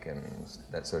magic and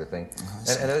that sort of thing.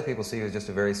 And other people see you as just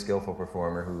a very skillful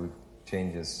performer who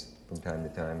changes from time to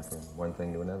time from one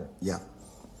thing to another. Yeah.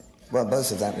 Well,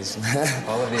 both of that is...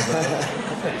 All of the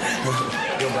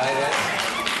above? You'll buy that?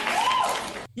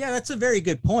 Yeah, that's a very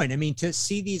good point. I mean, to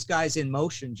see these guys in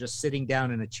motion, just sitting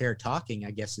down in a chair talking,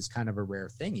 I guess is kind of a rare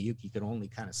thing. You can only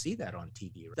kind of see that on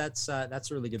TV. That's a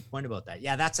really good point about that.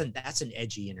 Yeah, that's an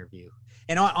edgy interview.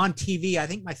 And on TV, I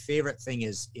think my favorite thing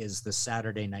is the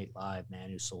Saturday Night Live Man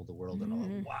Who Sold the World and all.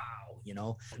 Wow, you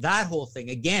know, that whole thing.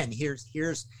 Again, here's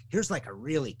like a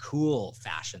really cool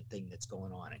fashion thing that's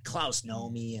going on. And Klaus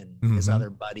Nomi and his other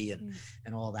buddy and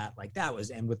all that. Like that was,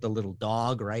 and with the little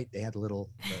dog, right? They had the little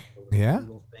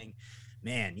thing.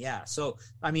 Man, yeah. So,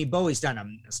 I mean, Bowie's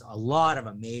done a lot of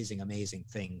amazing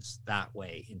things that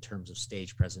way in terms of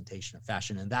stage presentation of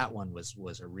fashion. And that one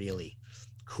was a really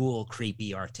cool,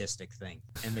 creepy, artistic thing.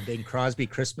 And the Bing Crosby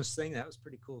Christmas thing, that was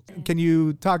pretty cool too. Can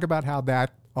you talk about how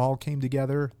that all came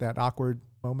together, that awkward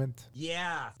moment?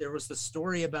 Yeah, there was the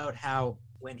story about how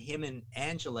when him and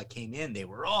Angela came in, they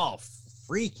were all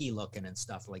freaky looking and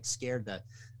stuff, like scared the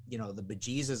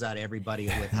bejesus out of everybody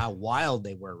with how wild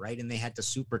they were, right? And they had to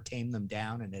super tame them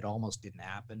down, and it almost didn't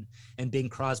happen. And Bing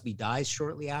Crosby dies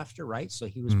shortly after, right? So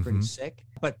he was pretty sick.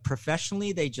 But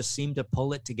professionally, they just seemed to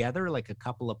pull it together like a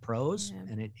couple of pros,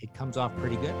 and it comes off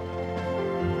pretty good.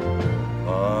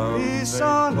 Peace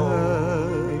on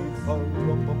earth,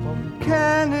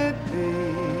 can it be?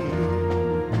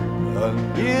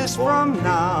 Years from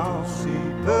now,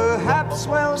 perhaps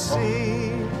we'll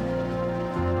see.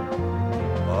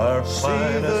 See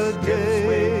the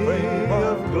day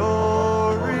of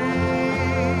glory.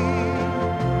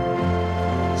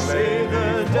 See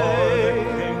the day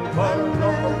of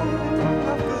goodwill.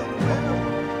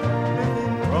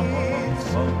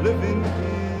 Live in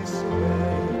peace,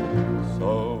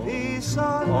 peace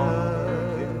on earth.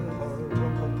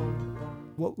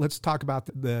 Well, let's talk about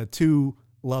the two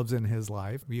loves in his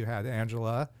life. You had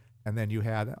Angela, and then you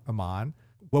had Iman.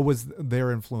 What was their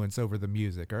influence over the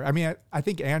music? Or, I mean, I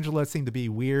think Angela seemed to be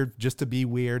weird just to be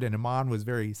weird, and Iman was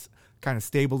very kind of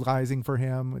stabilizing for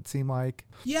him, it seemed like.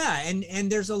 Yeah, and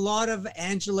there's a lot of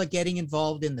Angela getting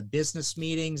involved in the business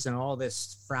meetings and all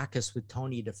this fracas with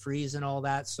Tony DeFries and all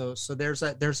that. So there's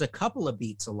a couple of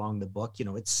beats along the book. You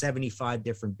know, it's 75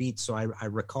 different beats. So I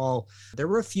recall there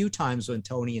were a few times when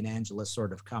Tony and Angela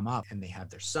sort of come up, and they have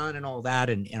their son and all that,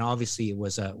 and obviously it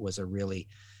was a really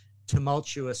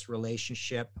tumultuous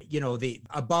relationship. You know, the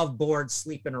above board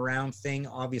sleeping around thing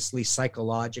obviously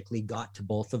psychologically got to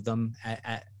both of them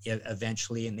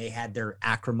eventually, and they had their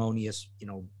acrimonious,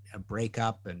 a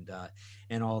breakup and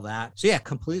all that. So yeah,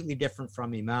 completely different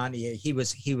from Iman. He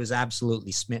was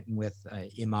absolutely smitten with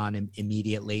Iman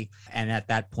immediately, and at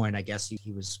that point, I guess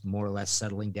he was more or less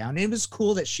settling down. And it was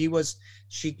cool that she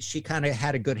kind of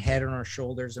had a good head on her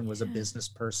shoulders and was a business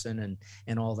person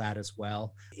and all that as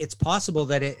well. It's possible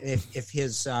that if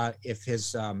his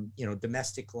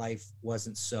domestic life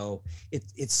wasn't so,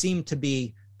 it seemed to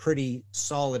be pretty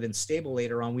solid and stable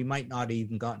later on, we might not have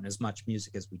even gotten as much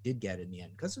music as we did get in the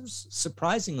end, because there was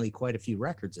surprisingly quite a few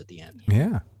records at the end.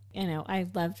 Yeah. I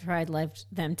loved her. I loved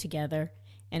them together,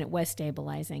 and it was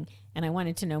stabilizing, and I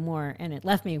wanted to know more, and it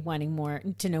left me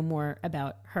wanting to know more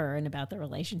about her and about the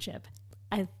relationship.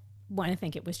 I want to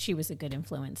think she was a good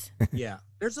influence. Yeah,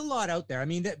 there's a lot out there. I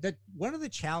mean, that one of the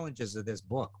challenges of this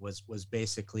book was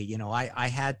basically, I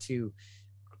had to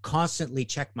constantly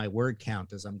check my word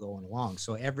count as I'm going along.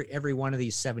 So every one of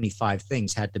these 75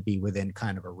 things had to be within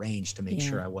kind of a range to make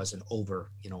sure I wasn't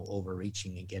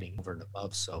overreaching and getting over and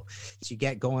above. So as you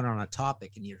get going on a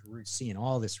topic and you're seeing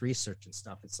all this research and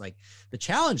stuff, it's like the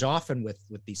challenge often with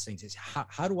these things is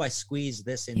how do I squeeze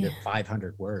this into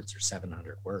 500 words or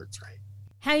 700 words, right?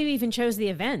 How you even chose the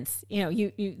events.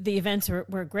 The events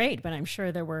were great, but I'm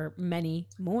sure there were many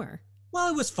more. Well,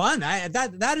 it was fun.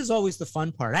 That is always the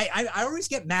fun part. I always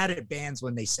get mad at bands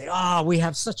when they say, "Oh, we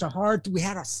had such a hard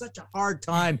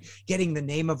time getting the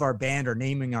name of our band or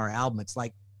naming our album." It's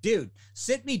like, dude,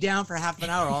 sit me down for half an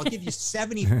hour. I'll give you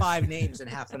 75 names in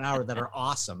half an hour that are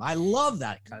awesome. I love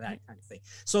that kind of thing.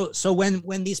 So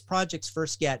when these projects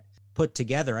first get put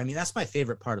together, I mean, that's my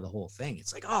favorite part of the whole thing.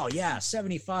 It's like, oh yeah,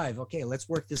 75. Okay, let's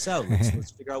work this out.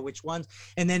 Let's figure out which ones.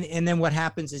 And then what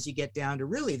happens is you get down to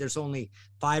really there's only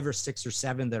 5 or 6 or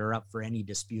 7 that are up for any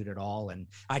dispute at all. And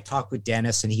I talk with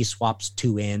Dennis and he swaps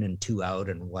 2 in and 2 out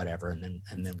and whatever, and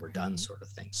then we're done, sort of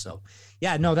thing. So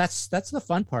yeah, no, that's the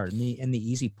fun part and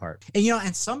the easy part. And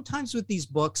and sometimes with these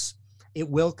books, It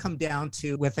will come down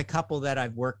to, with a couple that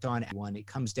I've worked on, it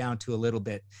comes down to a little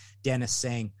bit Dennis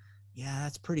saying, yeah,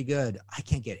 that's pretty good. I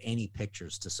can't get any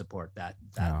pictures to support that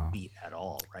beat at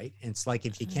all, right? And it's like,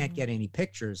 if you can't get any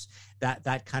pictures,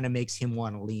 that kind of makes him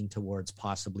want to lean towards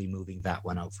possibly moving that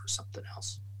one out for something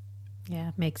else.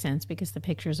 Yeah, makes sense, because the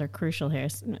pictures are crucial here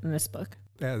in this book.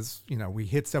 As you know, we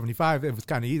hit 75. It was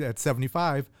kind of easy. At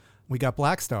 75, we got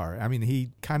Black Star. I mean,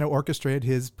 he kind of orchestrated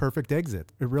his perfect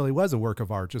exit. It really was a work of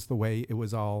art, just the way it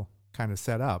was all kind of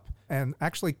set up, and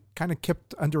actually kind of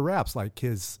kept under wraps, like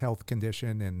his health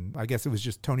condition. And I guess it was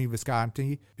just Tony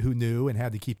Visconti who knew and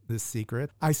had to keep this secret.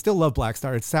 I still love Black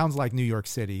Star. It sounds like New York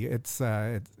City. It's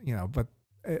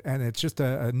and it's just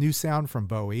a new sound from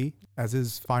Bowie as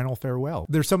his final farewell.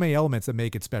 There's so many elements that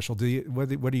make it special.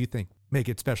 What do you think make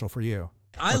it special for you?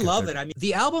 I love it. I mean,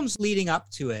 the albums leading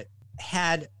up to it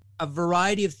had a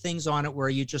variety of things on it where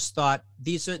you just thought,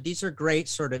 these are great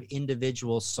sort of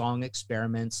individual song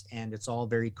experiments, and it's all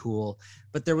very cool,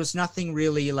 but there was nothing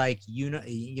really like a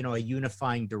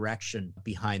unifying direction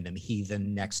behind them.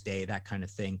 Heathen, Next Day, that kind of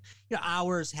thing.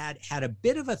 Ours had a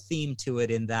bit of a theme to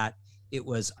it, in that it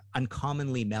was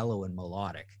uncommonly mellow and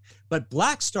melodic. But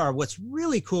Black Star, what's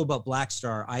really cool about Black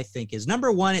Star, I think, is,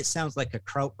 number one, it sounds like a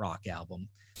krautrock album.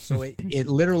 So it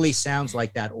literally sounds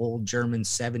like that old German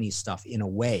 70s stuff in a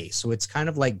way. So it's kind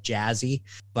of like jazzy,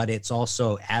 but it's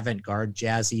also avant-garde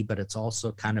jazzy, but it's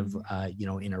also kind of,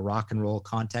 in a rock and roll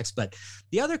context. But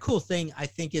the other cool thing, I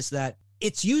think, is that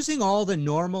it's using all the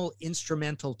normal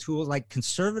instrumental tools, like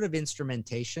conservative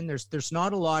instrumentation. There's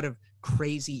not a lot of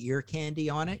crazy ear candy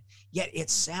on it, yet it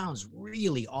sounds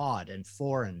really odd and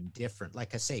foreign and different.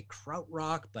 Like I say,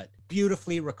 krautrock, but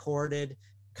beautifully recorded,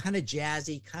 kind of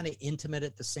jazzy, kind of intimate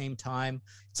at the same time.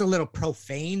 It's a little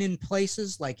profane in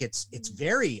places. Like it's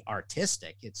very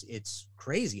artistic. It's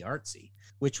crazy artsy,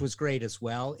 which was great as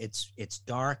well. It's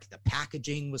dark. The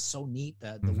packaging was so neat,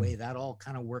 the way that all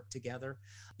kind of worked together.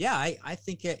 Yeah, I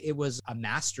think it was a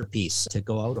masterpiece to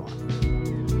go out on.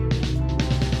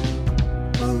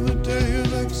 On the day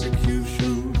of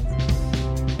execution,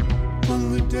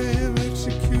 on the day of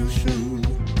execution,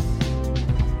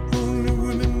 only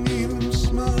women kneel and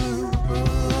smile.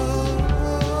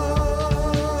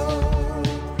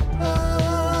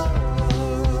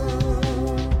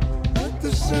 At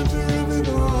the center of it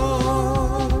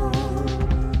all,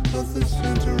 at the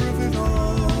center of it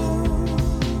all,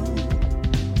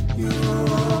 you're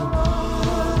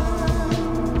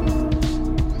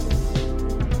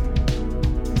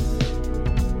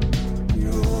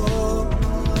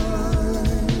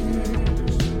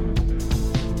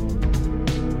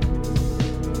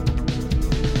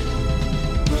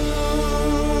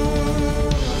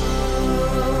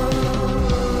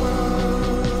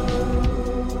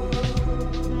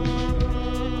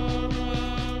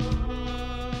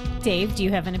Dave, do you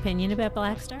have an opinion about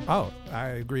Black Star? Oh, I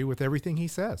agree with everything he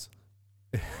says.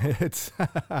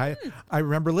 I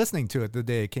remember listening to it the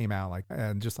day it came out,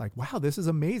 and just like, wow, this is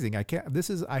amazing.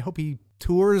 I hope he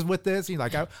tours with this.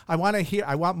 I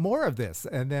want more of this.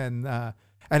 And then,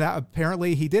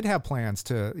 apparently he did have plans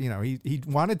to, he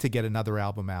wanted to get another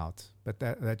album out, but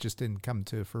that just didn't come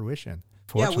to fruition.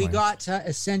 Yeah, we got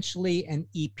essentially an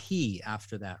EP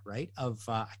after that, right? Of,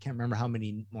 I can't remember how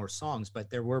many more songs, but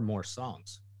there were more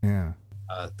songs. Yeah,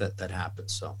 that happened.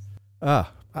 So,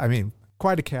 I mean,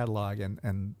 quite a catalog,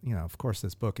 and of course,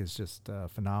 this book is just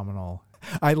phenomenal.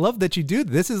 I love that you do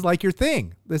this. Is like your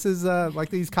thing. This is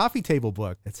like these coffee table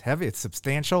book. It's heavy. It's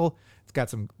substantial. It's got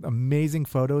some amazing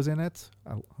photos in it.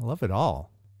 I love it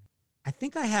all. I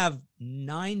think I have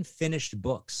 9 finished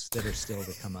books that are still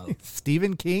to come out.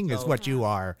 Stephen King is what you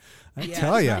are. I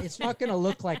tell you. It's not going to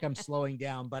look like I'm slowing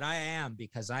down, but I am,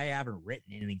 because I haven't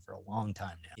written anything for a long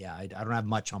time now. Yeah, I don't have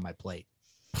much on my plate.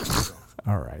 So.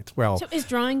 All right. Well, so is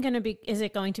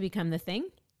it going to become the thing?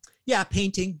 Yeah,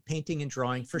 painting and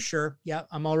drawing for sure. Yeah,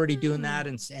 I'm already doing that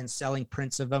and selling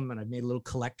prints of them, and I've made little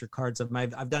collector cards of them.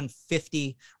 I've done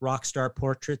 50 rock star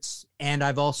portraits, and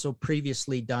I've also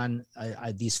previously done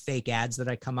these fake ads that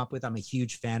I come up with. I'm a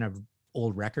huge fan of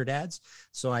old record ads,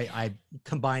 so I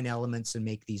combine elements and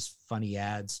make these funny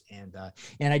ads. And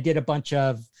I did a bunch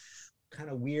of kind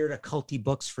of weird occulty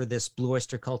books for this Blue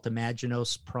Oyster Cult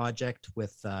Imaginos project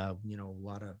with a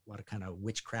lot of kind of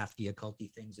witchcrafty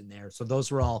occulty things in there. So those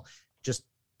were all just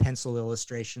pencil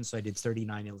illustrations. So I did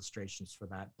 39 illustrations for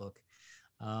that book.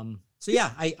 So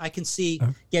yeah, I can see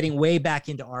getting way back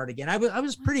into art again. I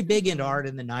was pretty big into art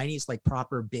in the 90s, like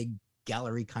proper big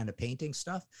gallery kind of painting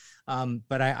stuff.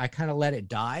 But I kind of let it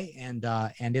die, and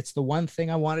it's the one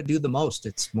thing I want to do the most.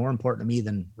 It's more important to me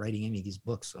than writing any of these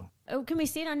books. So. Oh, can we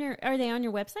see it are they on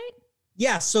your website?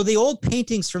 Yeah, so the old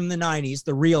paintings from the 90s,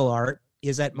 the real art,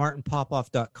 is at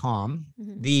martinpopoff.com.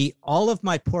 All of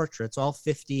my portraits, all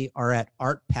 50, are at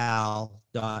artpal.com.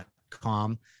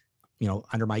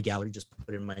 Under my gallery, just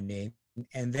put in my name.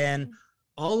 And then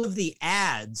all of the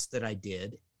ads that I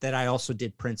did, that I also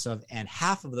did prints of, and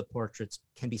half of the portraits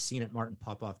can be seen at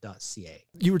martinpopoff.ca.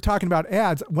 You were talking about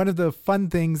ads. One of the fun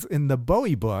things in the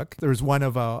Bowie book, there's one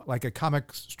of a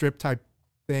comic strip type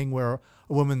thing where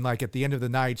a woman, like at the end of the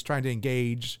night, is trying to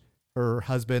engage her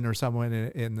husband or someone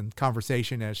in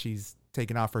conversation as she's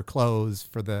taking off her clothes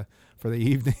for the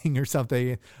evening or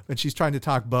something, and she's trying to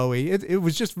talk Bowie. It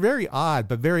was just very odd,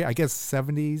 but very, I guess,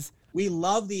 70s. We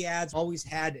love the ads. Always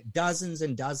had dozens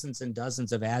and dozens and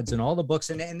dozens of ads in all the books.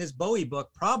 And in this Bowie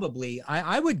book, probably,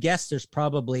 I would guess there's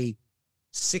probably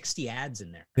 60 ads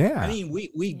in there. Yeah. I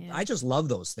mean, I just love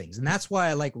those things. And that's why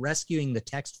I like rescuing the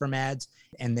text from ads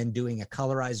and then doing a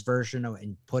colorized version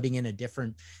and putting in a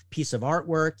different piece of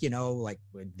artwork, like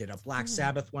we did a Black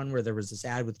Sabbath one where there was this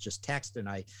ad with just text and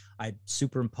I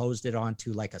superimposed it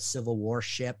onto like a Civil War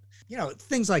ship,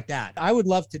 things like that. I would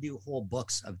love to do whole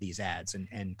books of these ads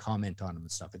and comment on them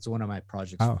and stuff. It's one of my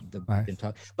projects.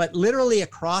 But literally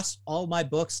across all my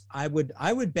books, I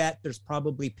would bet there's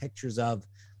probably pictures of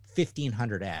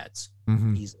 1,500 ads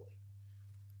easily.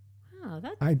 Wow,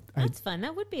 that's fun.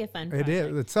 That would be a fun project. It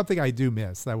is. It's something I do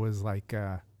miss. That was like,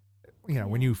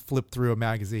 when you flip through a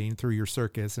magazine, through your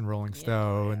Circus and Rolling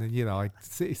Stone, and then, like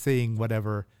seeing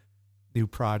whatever new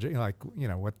project,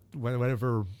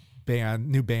 whatever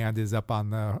new band is up on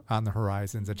the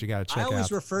horizons that you got to check out. I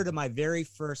always refer to my very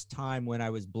first time when I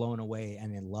was blown away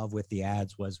and in love with the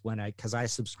ads was because I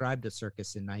subscribed to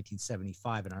Circus in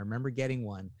 1975, and I remember getting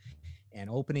one and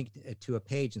opening to a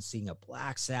page and seeing a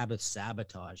Black Sabbath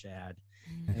Sabotage ad.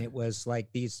 And it was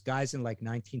like these guys in like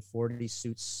 1940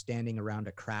 suits standing around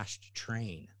a crashed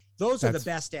train. Those are the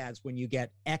best ads when you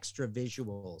get extra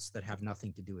visuals that have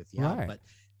nothing to do with the album. But,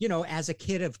 as a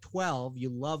kid of 12, you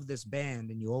love this band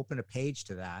and you open a page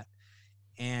to that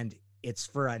and it's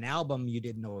for an album you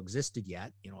didn't know existed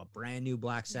yet, a brand new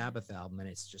Black Sabbath album. And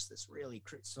it's just this really,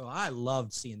 so I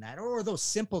loved seeing that. Or those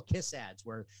Simple Kiss ads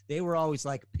where they were always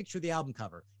like, picture the album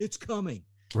cover. It's coming.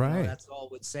 Right. That's all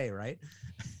it would say, right?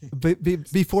 But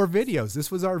before videos, this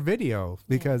was our video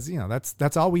because,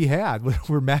 that's all we had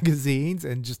were magazines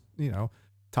and just,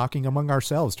 talking among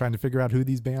ourselves, trying to figure out who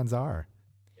these bands are.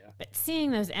 But seeing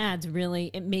those ads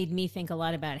it made me think a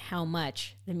lot about how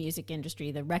much the music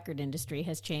industry, the record industry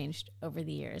has changed over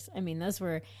the years. I mean,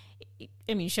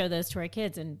 show those to our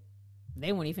kids and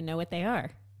they won't even know what they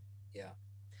are. Yeah.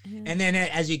 And then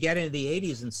as you get into the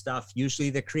 80s and stuff,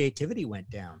 usually the creativity went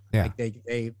down. Yeah. Like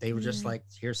they were just like,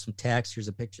 here's some text, here's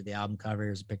a picture of the album cover,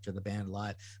 here's a picture of the band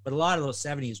live. But a lot of those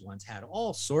 70s ones had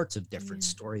all sorts of different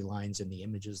storylines in the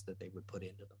images that they would put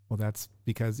into them. Well, that's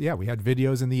because, we had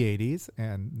videos in the 80s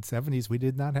and 70s. We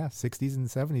did not have 60s and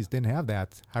 70s didn't have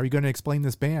that. How are you going to explain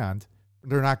this band?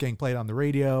 They're not getting played on the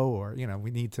radio or, we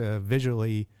need to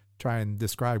visually try and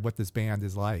describe what this band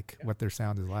is like, what their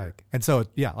sound is like. And so,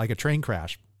 like a train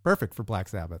crash. Perfect for Black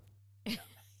Sabbath.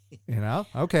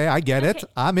 Okay, I get it.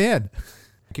 I'm in.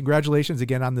 Congratulations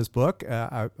again on this book.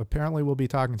 Apparently we'll be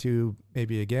talking to you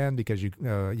maybe again because you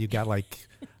got like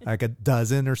a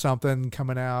dozen or something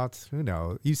coming out. Who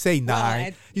knows? You say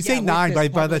 9. You say 9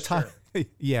 by the time.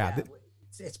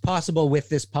 It's possible with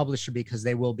this publisher because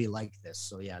they will be like this.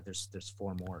 So there's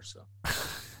 4 more. So.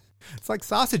 It's like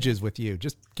sausages with you.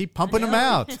 Just keep pumping them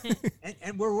out.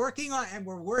 and we're working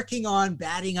on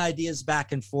batting ideas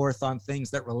back and forth on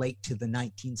things that relate to the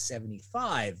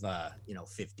 1975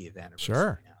 50th anniversary.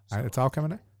 Sure. Now, so. It's all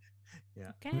coming up.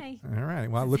 Yeah. Okay. All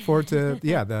right. Well, I look forward to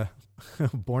the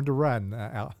Born to Run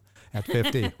at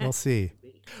 50. We'll see.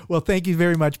 Well, thank you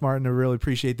very much, Martin. I really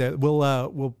appreciate that.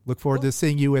 We'll look forward to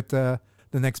seeing you at the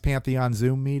next Pantheon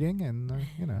Zoom meeting and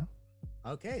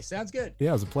Okay, sounds good. Yeah,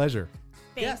 it was a pleasure.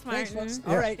 Thanks, Martin. Thanks, folks.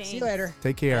 All right, see you later.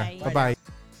 Take care. Bye-bye.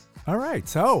 All right,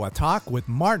 so a talk with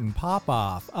Martin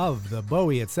Popoff of the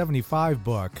Bowie at 75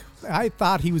 book. I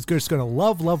thought he was just going to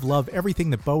love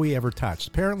everything that Bowie ever touched.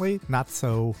 Apparently, not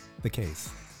so the case.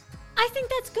 I think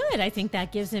that's good. I think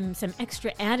that gives him some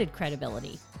extra added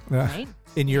credibility, right?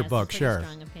 In your book, sure.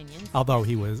 Strong opinions. Although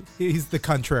he's the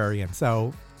contrarian.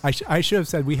 So I should have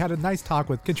said we had a nice talk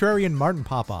with contrarian Martin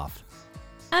Popoff.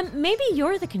 Maybe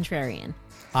you're the contrarian.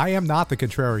 I am not the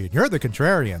contrarian. You're the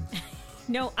contrarian.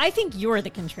 No, I think you're the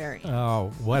contrarian.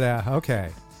 Oh, okay.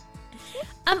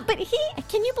 But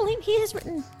can you believe he has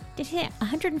written, did he have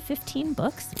 115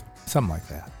 books? Something like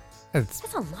that.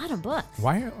 That's a lot of books.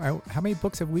 How many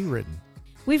books have we written?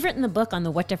 We've written the book on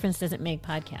the What Difference Does It Make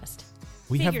podcast.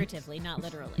 Figuratively, not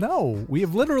literally. No, we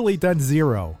have literally done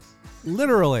 0.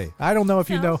 Literally. I don't know if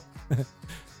you know.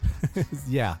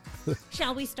 Yeah.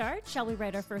 Shall we start? Shall we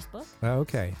write our first book?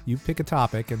 Okay. You pick a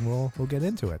topic and we'll get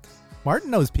into it.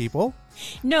 Martin knows people.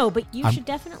 No, but you should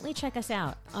definitely check us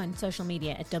out on social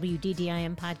media at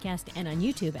WDDIM Podcast and on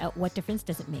YouTube at What Difference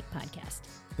Does It Make Podcast.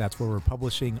 That's where we're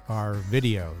publishing our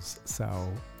videos.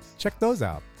 So check those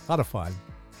out. A lot of fun.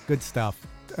 Good stuff.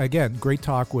 Again, great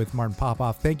talk with Martin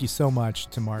Popoff. Thank you so much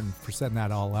to Martin for setting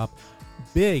that all up.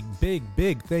 Big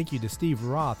thank you to Steve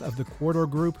Roth of the Quarter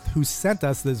Group, who sent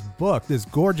us this book, this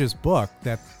gorgeous book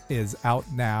that is out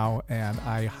now, and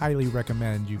I highly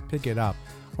recommend you pick it up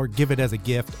or give it as a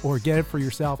gift, or get it for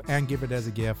yourself and give it as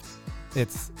a gift.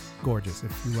 It's gorgeous.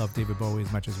 If you love David Bowie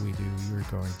as much as we do, you're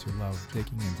going to love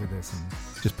digging into this and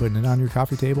just putting it on your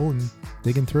coffee table and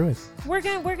digging through it. We're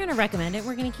gonna recommend it.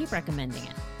 We're gonna keep recommending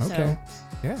it. Okay.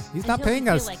 Yeah, he's not paying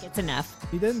us. Feel like it's enough.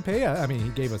 He didn't pay us. I mean, he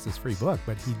gave us this free book,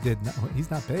 but he's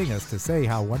not paying us to say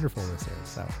how wonderful this is.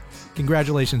 So,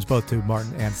 congratulations both to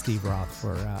Martin and Steve Roth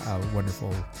for a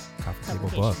wonderful coffee table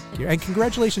book. And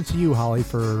congratulations to you, Holly,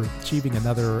 for achieving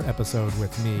another episode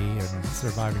with me and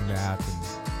surviving that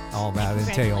and all that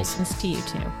entails. Congratulations to you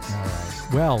too. All right.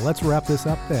 Well, let's wrap this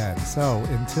up then. So,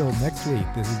 until next week,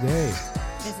 this is Dave.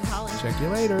 This is Holly. Check you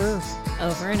later.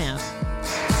 Over and out.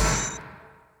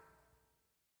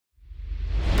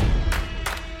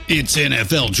 It's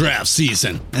NFL draft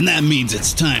season, and that means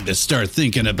it's time to start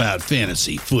thinking about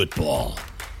fantasy football.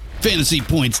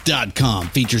 FantasyPoints.com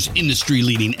features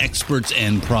industry-leading experts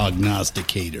and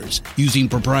prognosticators using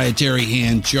proprietary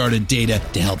hand-charted data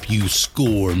to help you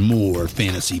score more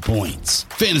fantasy points.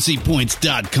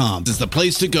 FantasyPoints.com is the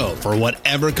place to go for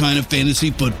whatever kind of fantasy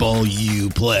football you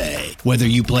play. Whether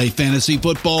you play fantasy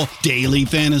football, daily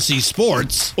fantasy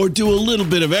sports, or do a little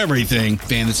bit of everything,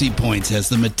 Fantasy Points has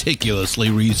the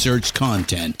meticulously researched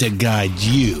content to guide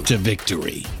you to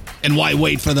victory. And why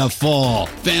wait for the fall?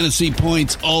 Fantasy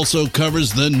Points also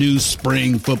covers the new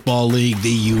spring football league,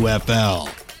 the UFL.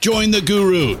 Join the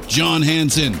guru, John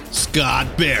Hansen,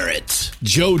 Scott Barrett,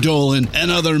 Joe Dolan,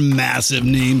 and other massive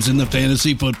names in the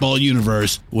fantasy football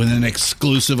universe with an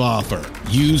exclusive offer.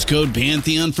 Use code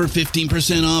Pantheon for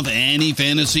 15% off any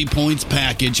Fantasy Points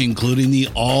package, including the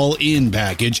all-in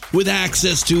package, with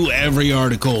access to every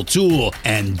article, tool,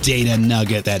 and data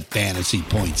nugget that Fantasy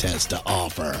Points has to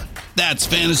offer. That's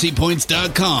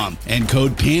FantasyPoints.com and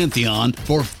code Pantheon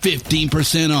for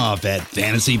 15% off at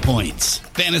Fantasy Points.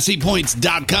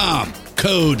 FantasyPoints.com,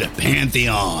 code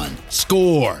Pantheon.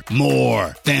 Score more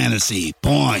fantasy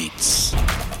points.